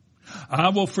 I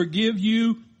will forgive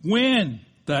you when.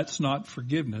 That's not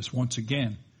forgiveness. Once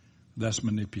again, that's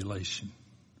manipulation.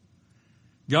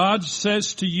 God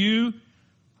says to you,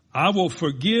 I will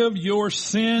forgive your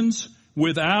sins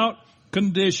without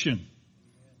condition.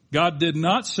 God did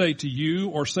not say to you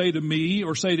or say to me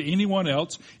or say to anyone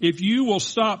else, if you will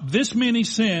stop this many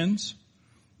sins,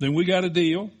 then we got a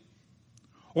deal.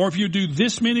 Or if you do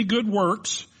this many good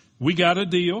works, we got a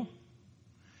deal.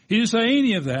 He didn't say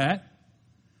any of that.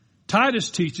 Titus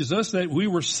teaches us that we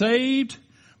were saved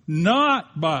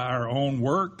not by our own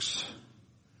works,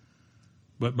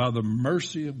 but by the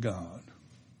mercy of God.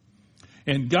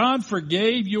 And God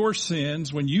forgave your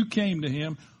sins when you came to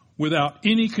Him without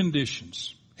any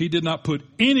conditions. He did not put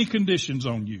any conditions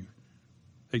on you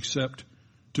except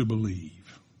to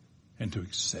believe and to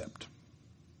accept.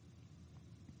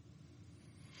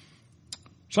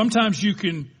 Sometimes you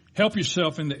can help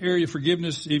yourself in the area of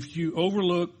forgiveness if you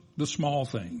overlook the small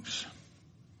things,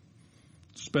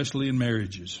 especially in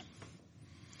marriages.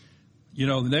 You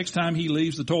know, the next time he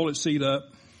leaves the toilet seat up,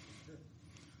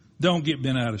 don't get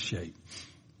bent out of shape.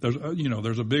 There's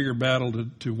a bigger battle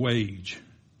to wage.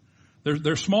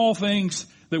 There's small things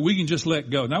that we can just let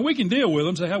go. Now we can deal with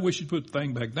them, say, I wish you'd put the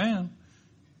thing back down.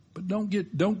 But don't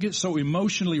get so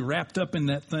emotionally wrapped up in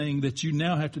that thing that you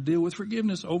now have to deal with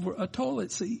forgiveness over a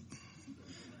toilet seat.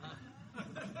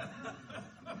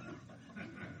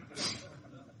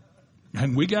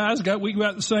 And we got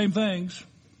the same things.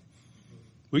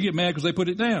 We get mad because they put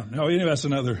it down. No, anyway, that's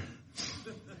another.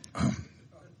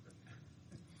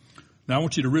 Now I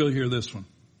want you to really hear this one.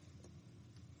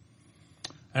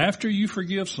 After you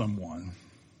forgive someone,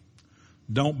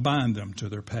 don't bind them to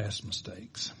their past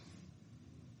mistakes.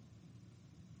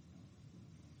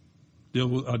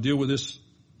 I deal with this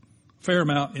a fair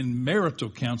amount in marital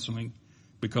counseling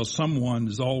because someone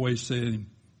is always saying,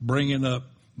 bringing up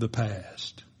the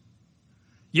past.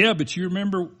 Yeah, but you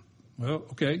remember, well,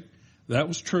 okay, that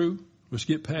was true. Let's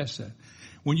get past that.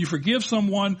 When you forgive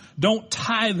someone, don't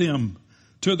tie them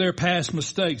to their past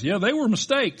mistakes. Yeah, they were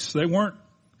mistakes. They weren't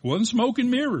It wasn't smoke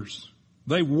and mirrors.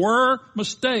 They were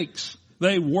mistakes.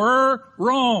 They were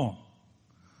wrong.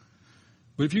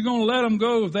 But if you're going to let them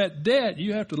go of that debt,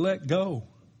 you have to let go.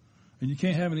 And you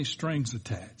can't have any strings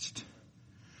attached.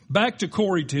 Back to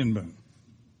Corrie ten Boom.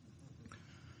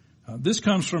 This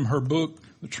comes from her book,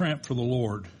 The Tramp for the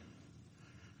Lord.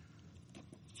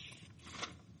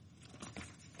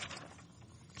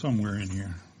 Somewhere in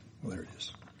here. Well, there it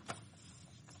is.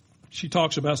 She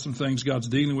talks about some things God's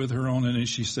dealing with her on, and then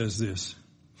she says this.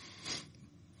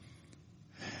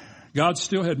 God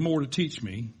still had more to teach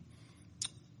me.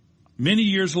 Many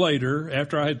years later,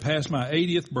 after I had passed my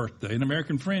 80th birthday, an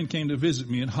American friend came to visit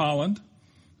me in Holland.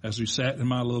 As we sat in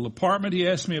my little apartment, he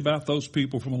asked me about those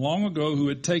people from long ago who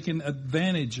had taken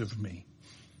advantage of me.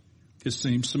 It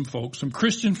seems some folks, some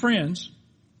Christian friends,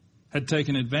 had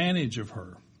taken advantage of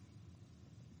her.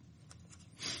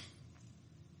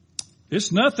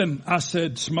 It's nothing, I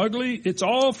said smugly. It's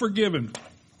all forgiven.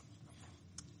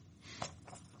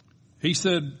 He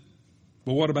said,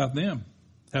 well, what about them?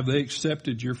 Have they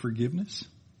accepted your forgiveness?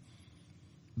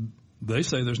 They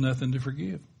say there's nothing to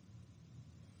forgive.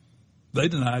 They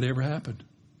deny it ever happened.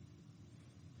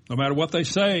 No matter what they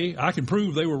say, I can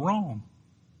prove they were wrong.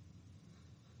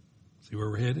 See where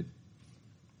we're headed?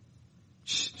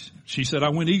 She said, I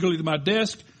went eagerly to my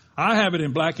desk. I have it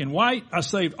in black and white. I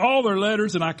saved all their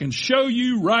letters, and I can show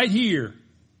you right here.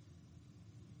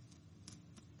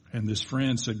 And this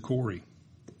friend said, Corrie,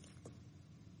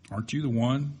 aren't you the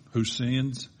one whose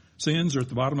sins are at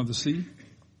the bottom of the sea?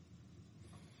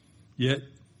 Yet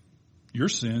your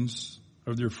sins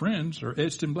of your friends are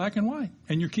etched in black and white,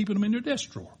 and you're keeping them in your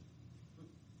desk drawer.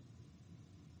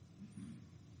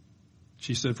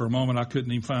 She said, for a moment, I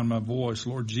couldn't even find my voice.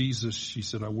 Lord Jesus, she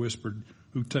said, I whispered,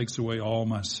 who takes away all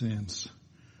my sins.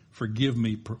 Forgive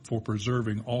me for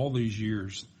preserving all these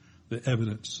years the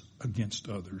evidence against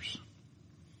others.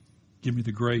 Give me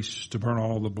the grace to burn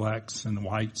all the blacks and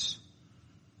whites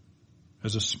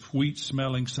as a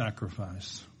sweet-smelling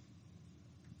sacrifice.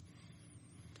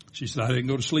 She said, I didn't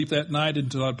go to sleep that night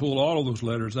until I pulled all of those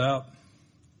letters out,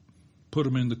 put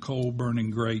them in the coal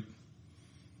burning grate.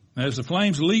 As the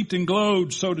flames leaped and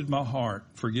glowed, so did my heart.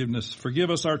 Forgive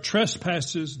us our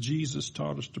trespasses, Jesus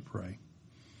taught us to pray,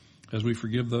 as we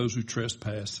forgive those who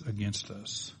trespass against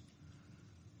us.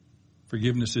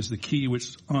 Forgiveness is the key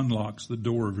which unlocks the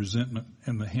door of resentment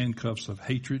and the handcuffs of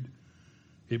hatred.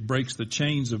 It breaks the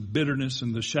chains of bitterness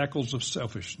and the shackles of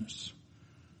selfishness.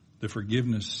 The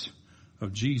forgiveness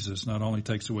of Jesus not only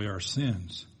takes away our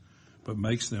sins, but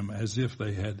makes them as if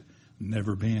they had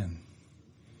never been.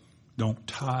 Don't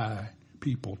tie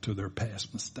people to their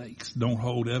past mistakes. Don't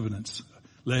hold evidence.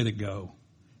 Let it go.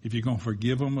 If you're going to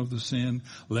forgive them of the sin,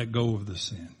 let go of the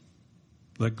sin.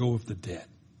 Let go of the debt.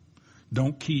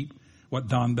 Don't keep what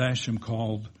Don Basham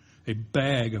called a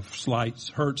bag of slights,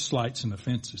 hurts, slights, and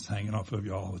offenses hanging off of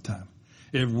you all the time.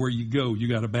 Everywhere you go, you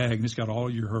got a bag, and it's got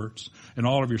all your hurts and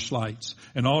all of your slights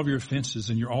and all of your offenses,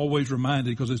 and you're always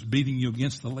reminded because it's beating you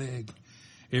against the leg.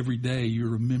 Every day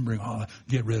you're remembering,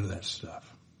 get rid of that stuff.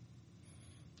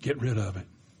 Get rid of it.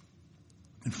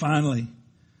 And finally,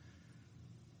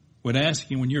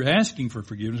 when you're asking for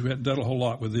forgiveness, we haven't done a whole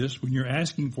lot with this. When you're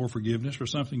asking for forgiveness for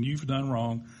something you've done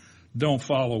wrong, don't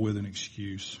follow with an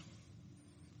excuse.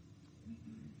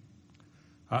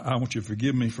 I want you to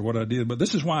forgive me for what I did, but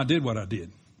this is why I did what I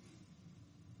did.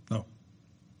 No.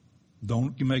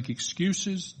 Don't make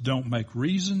excuses. Don't make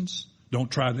reasons. Don't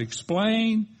try to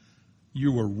explain.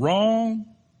 You were wrong.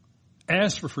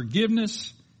 Ask for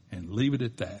forgiveness and leave it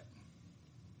at that.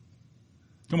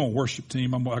 Come on, worship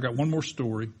team. I got one more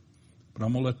story, but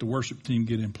I'm going to let the worship team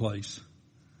get in place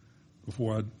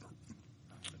before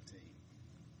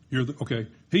okay.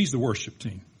 He's the worship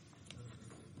team.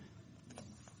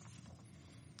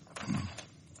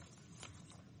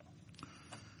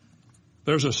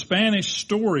 There's a Spanish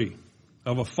story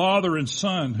of a father and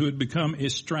son who had become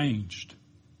estranged.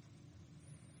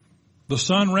 The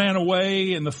son ran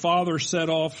away and the father set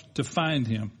off to find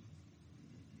him.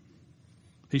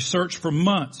 He searched for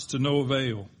months to no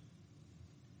avail.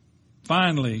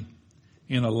 Finally,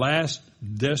 in a last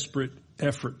desperate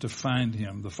effort to find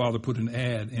him, the father put an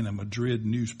ad in a Madrid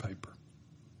newspaper.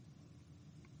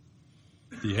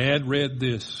 The ad read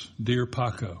this: Dear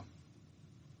Paco,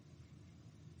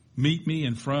 meet me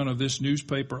in front of this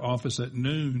newspaper office at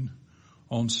noon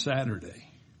on Saturday.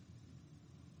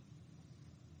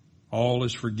 All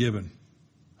is forgiven.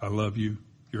 I love you,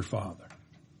 your father.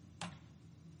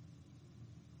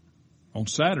 On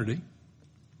Saturday,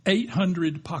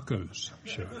 800 Pacos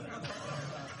showed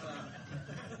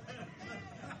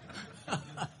up.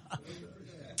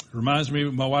 Reminds me of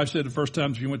what my wife said the first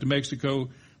time she went to Mexico.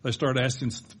 they start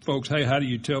asking folks, hey, how do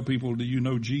you tell people, do you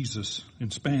know Jesus in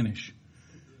Spanish?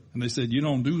 And they said, you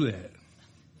don't do that.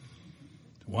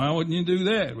 Why wouldn't you do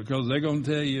that? Because they're going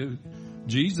to tell you,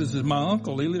 Jesus is my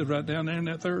uncle. He lives right down there in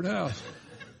that third house.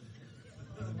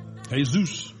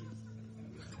 Jesus.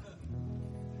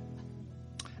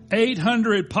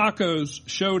 800 Pacos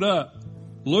showed up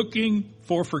looking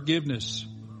for forgiveness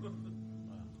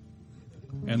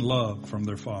and love from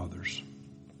their fathers.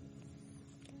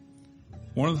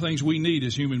 One of the things we need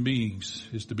as human beings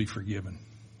is to be forgiven.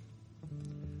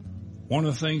 One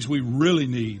of the things we really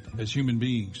need as human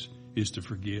beings is to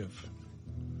forgive.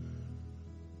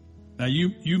 Now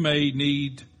you may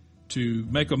need to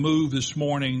make a move this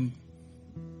morning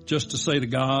just to say to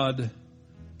God,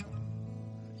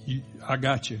 I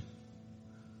got you.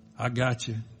 I got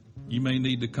you. You may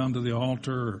need to come to the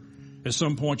altar, or at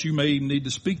some point you may even need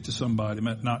to speak to somebody,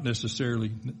 not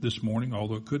necessarily this morning,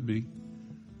 although it could be.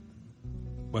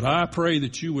 But I pray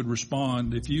that you would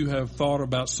respond if you have thought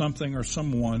about something or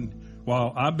someone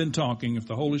while I've been talking, if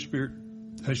the Holy Spirit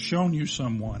has shown you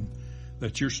someone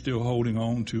that you're still holding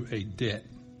on to a debt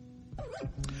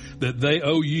that they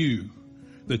owe you,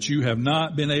 that you have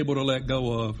not been able to let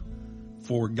go of,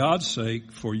 for God's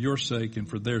sake, for your sake, and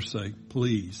for their sake,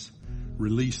 please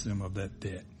release them of that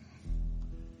debt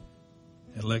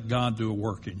and let God do a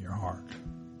work in your heart.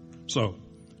 So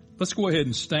let's go ahead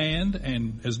and stand,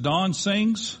 and as Don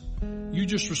sings, you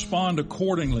just respond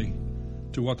accordingly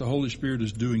to what the Holy Spirit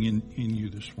is doing in you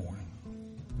this morning.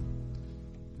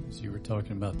 As you were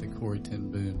talking about the Corrie ten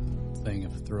Boom thing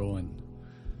of throwing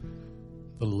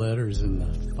the letters in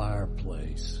the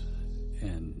fireplace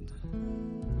and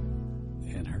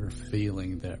her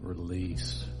feeling that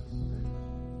release.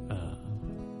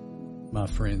 My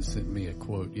friend sent me a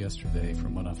quote yesterday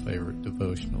from one of my favorite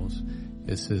devotionals.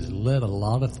 It says, let a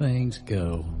lot of things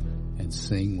go and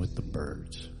sing with the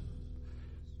birds.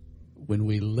 When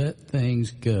we let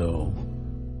things go,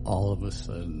 all of a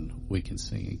sudden we can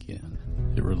sing again.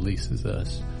 It releases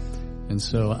us. And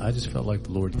so I just felt like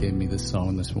the Lord gave me this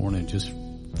song this morning just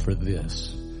for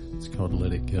this. It's called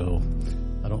Let It Go.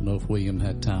 I don't know if William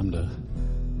had time to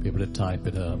be able to type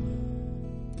it up.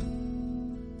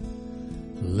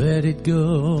 Let it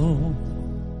go.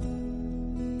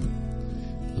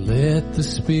 Let the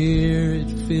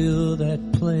Spirit fill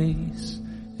that place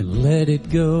and let it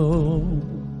go.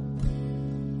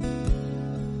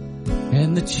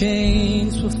 And the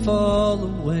chains will fall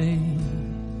away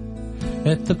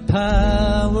at the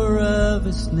power of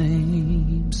His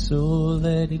name. So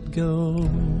let it go.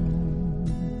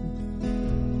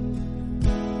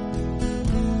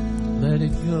 Let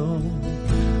it go.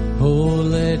 Oh,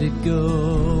 let it go.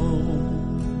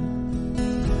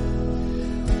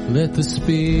 Let the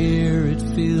Spirit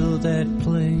fill that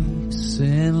place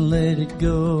and let it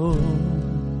go.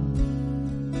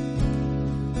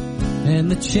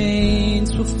 And the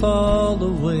chains will fall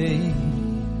away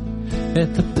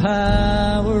at the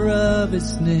power of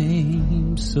His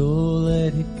name. So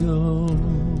let it go.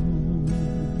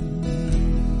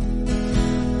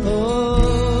 Oh,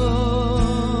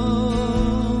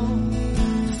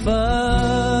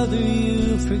 Father,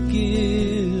 you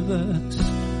forgive us.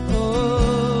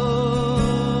 Oh,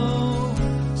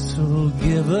 so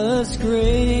give us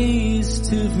grace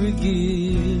to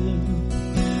forgive.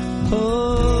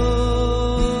 Oh,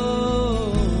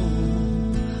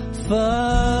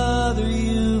 Father,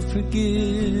 you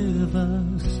forgive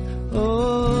us.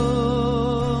 Oh,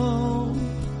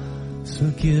 so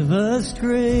give us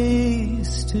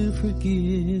grace to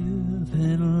forgive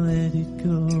and let it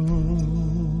go.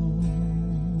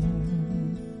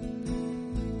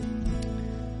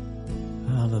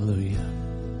 Hallelujah.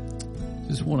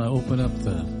 Just want to open up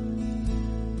the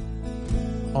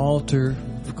altar.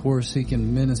 Of course, He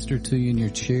can minister to you in your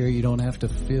chair. You don't have to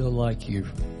feel like you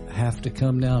have to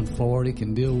come down forward. He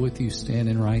can deal with you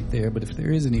standing right there. But if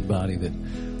there is anybody that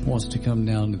wants to come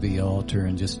down to the altar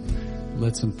and just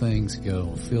let some things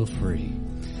go, feel free.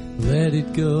 Let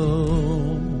it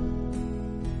go.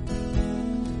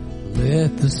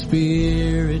 Let the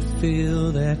Spirit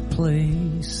fill that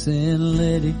place and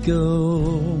let it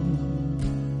go.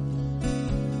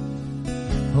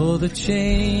 Oh, the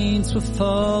chains will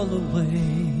fall away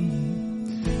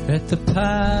at the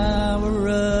power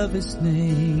of His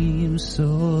name. So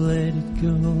let it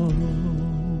go.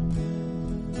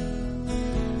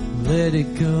 Let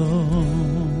it go.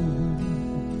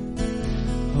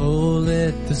 Oh,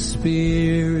 let the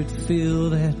Spirit fill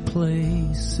that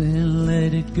place and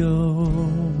let it go.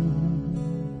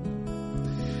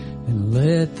 And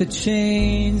let the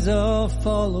chains all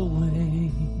fall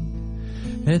away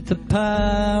at the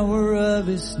power of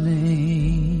His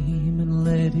name and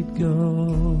let it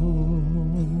go.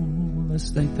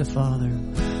 Let's thank the Father.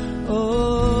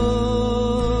 Oh,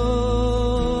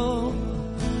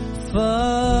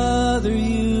 Father,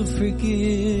 you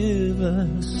forgive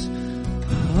us.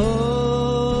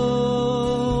 Oh,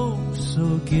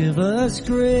 so give us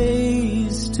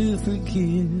grace to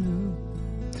forgive.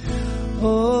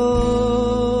 Oh,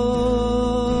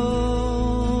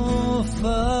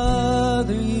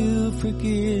 Father, you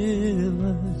forgive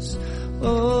us.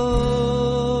 Oh,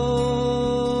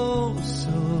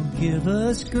 so give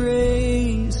us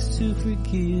grace to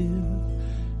forgive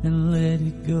and let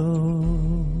it go.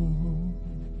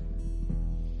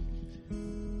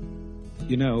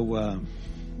 You know,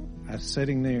 I was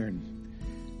sitting there and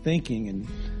thinking,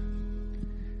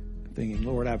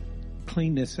 Lord, I've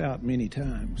cleaned this out many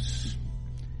times,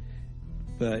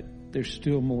 but there's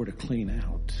still more to clean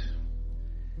out.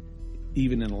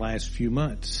 Even in the last few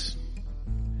months,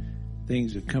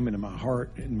 things have come into my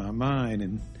heart and my mind,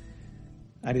 and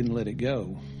I didn't let it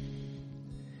go.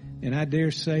 And I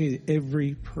dare say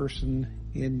every person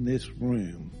in this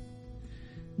room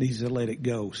needs to let it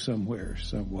go somewhere,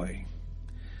 some way.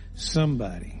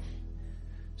 Somebody.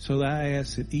 So I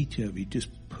ask that each of you just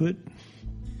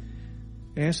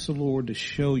ask the Lord to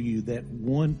show you that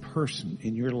one person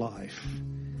in your life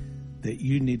that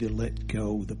you need to let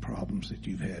go of the problems that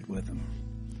you've had with them,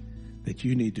 that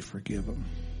you need to forgive them.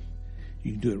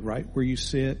 You can do it right where you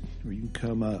sit, or you can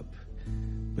come up.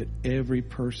 But every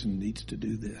person needs to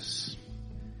do this.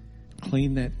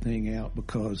 Clean that thing out,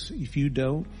 because if you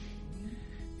don't,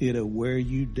 it'll wear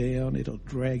you down, it'll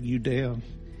drag you down,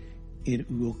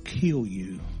 it will kill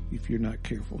you if you're not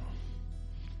careful.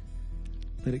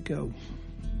 Let it go.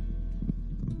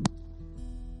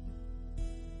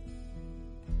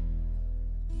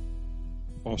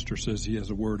 Foster says he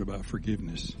has a word about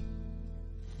forgiveness.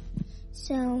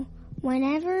 So,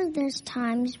 whenever there's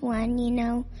times when,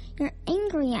 you're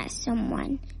angry at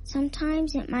someone,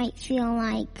 sometimes it might feel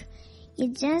like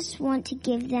you just want to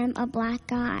give them a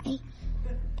black eye.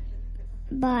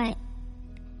 But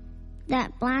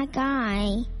that black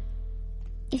eye,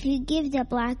 if you give the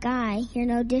black eye, you're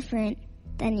no different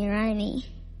than your enemy.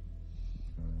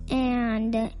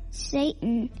 And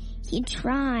Satan, he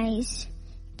tries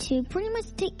to pretty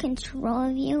much take control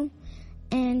of you,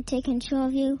 and take control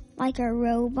of you like a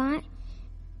robot,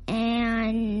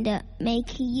 and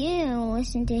make you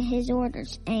listen to his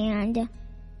orders, and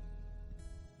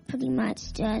pretty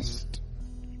much just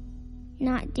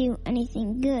not do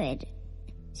anything good.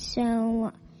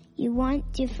 So you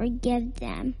want to forgive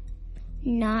them,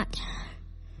 not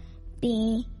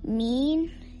be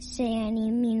mean, say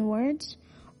any mean words,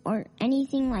 or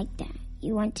anything like that.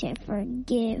 You want to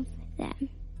forgive them.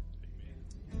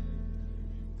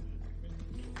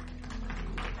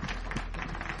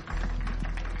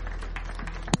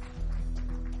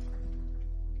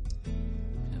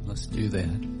 Let's do that.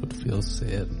 What Phil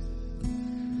said.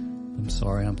 I'm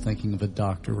sorry, I'm thinking of a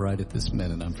doctor right at this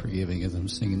minute. I'm forgiving as I'm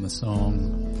singing the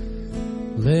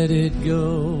song. Let it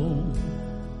go.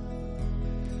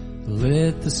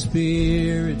 Let the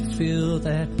Spirit fill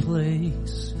that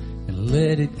place and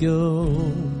let it go.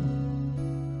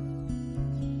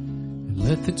 And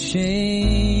let the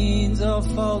chains all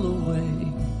fall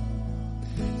away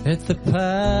at the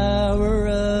power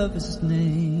of His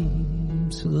name.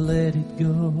 So let it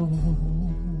go.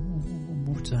 One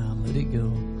more time, let it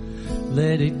go.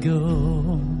 Let it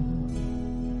go.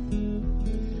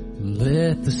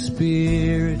 Let the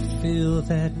Spirit fill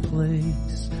that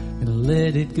place and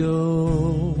let it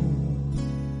go.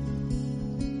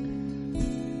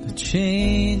 The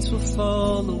chains will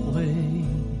fall away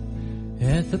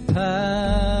at the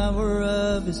power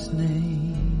of His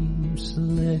name. So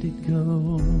let it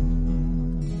go.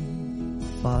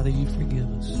 Father, you forgive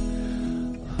us.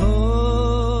 Oh,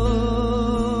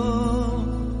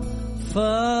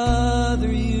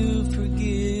 Father, you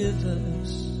forgive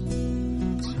us.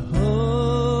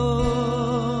 Oh,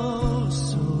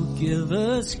 so give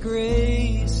us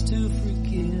grace to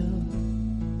forgive.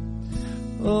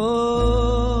 Oh,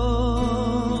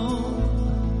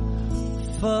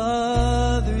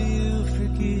 Father, you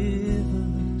forgive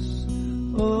us.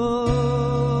 Oh,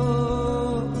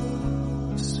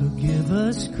 so give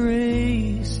us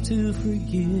grace to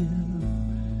forgive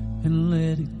and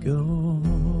let it go.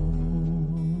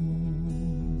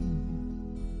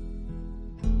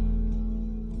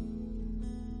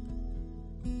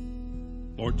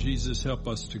 Lord Jesus, help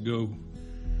us to go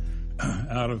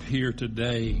out of here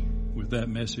today with that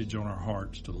message on our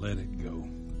hearts, to let it go.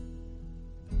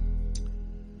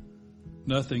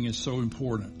 Nothing is so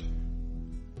important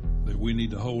that we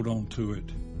need to hold on to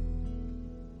it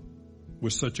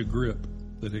with such a grip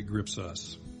that it grips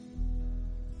us.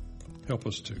 Help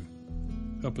us to.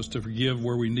 Help us to forgive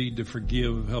where we need to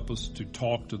forgive. Help us to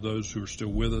talk to those who are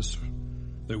still with us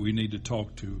that we need to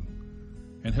talk to.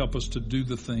 And help us to do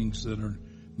the things that are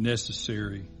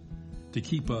necessary to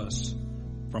keep us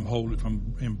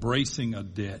from embracing a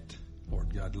debt.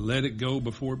 Lord God, let it go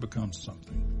before it becomes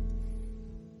something.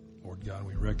 Lord God,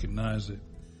 we recognize that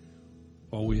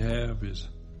all we have is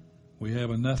we have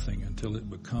a nothing until it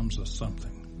becomes a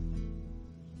something.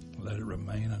 Let it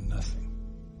remain a nothing.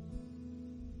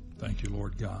 Thank you,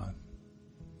 Lord God,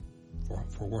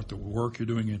 for what the work you're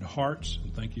doing in hearts.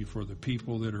 And thank you for the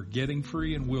people that are getting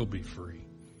free and will be free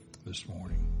this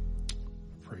morning.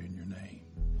 I pray in your name.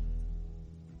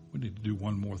 We need to do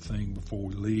one more thing before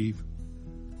we leave.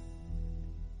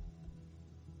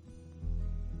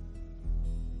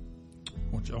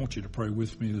 I want you to pray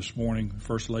with me this morning.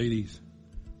 First Lady's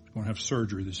going to have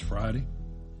surgery this Friday.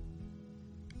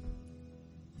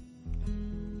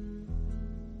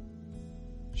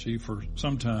 She, for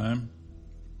some time,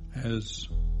 has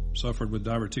suffered with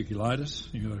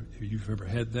diverticulitis. You know, if you've ever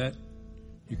had that,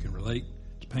 you can relate.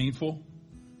 It's painful.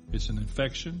 It's an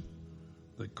infection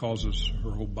that causes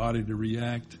her whole body to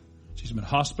react. She's been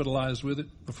hospitalized with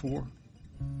it before.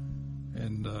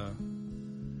 And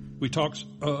we talked,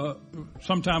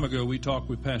 some time ago, we talked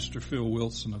with Pastor Phil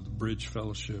Wilson of the Bridge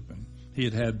Fellowship, and he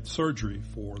had surgery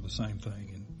for the same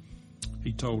thing. And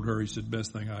he told her, he said,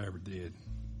 best thing I ever did.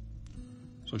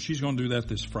 So she's going to do that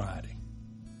this Friday.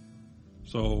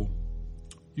 So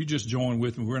you just join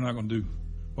with me. We're not going to do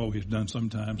what we've done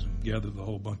sometimes and gather the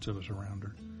whole bunch of us around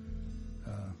her.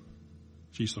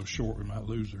 She's so short we might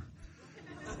lose her.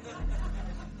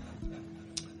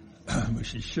 But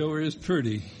she sure is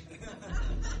pretty.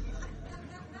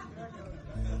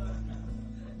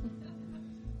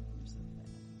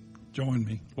 Join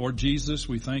me. Lord Jesus,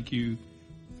 we thank you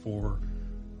for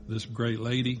this great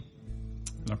lady.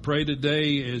 And I pray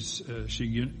today as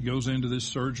she goes into this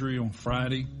surgery on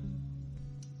Friday,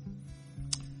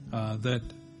 that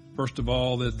first of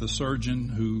all, that the surgeon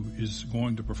who is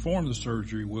going to perform the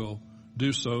surgery will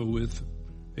do so with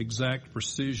exact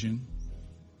precision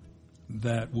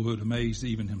that would amaze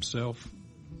even himself,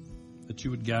 that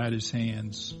you would guide his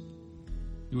hands.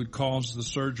 You would cause the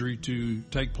surgery to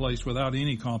take place without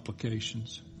any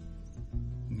complications.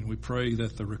 And we pray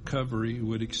that the recovery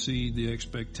would exceed the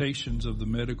expectations of the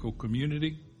medical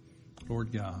community,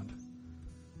 Lord God.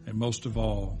 And most of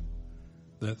all,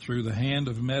 that through the hand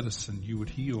of medicine, you would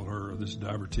heal her of this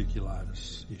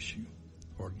diverticulitis issue,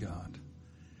 Lord God.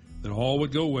 That all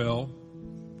would go well,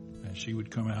 and she would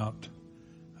come out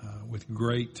with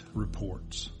great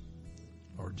reports,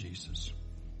 Lord Jesus.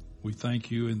 We thank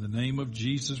you. In the name of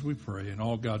Jesus we pray. And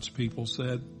all God's people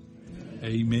said,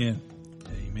 Amen.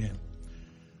 Amen.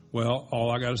 Well,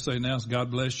 all I got to say now is God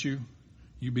bless you.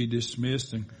 You be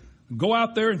dismissed and go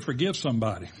out there and forgive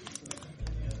somebody.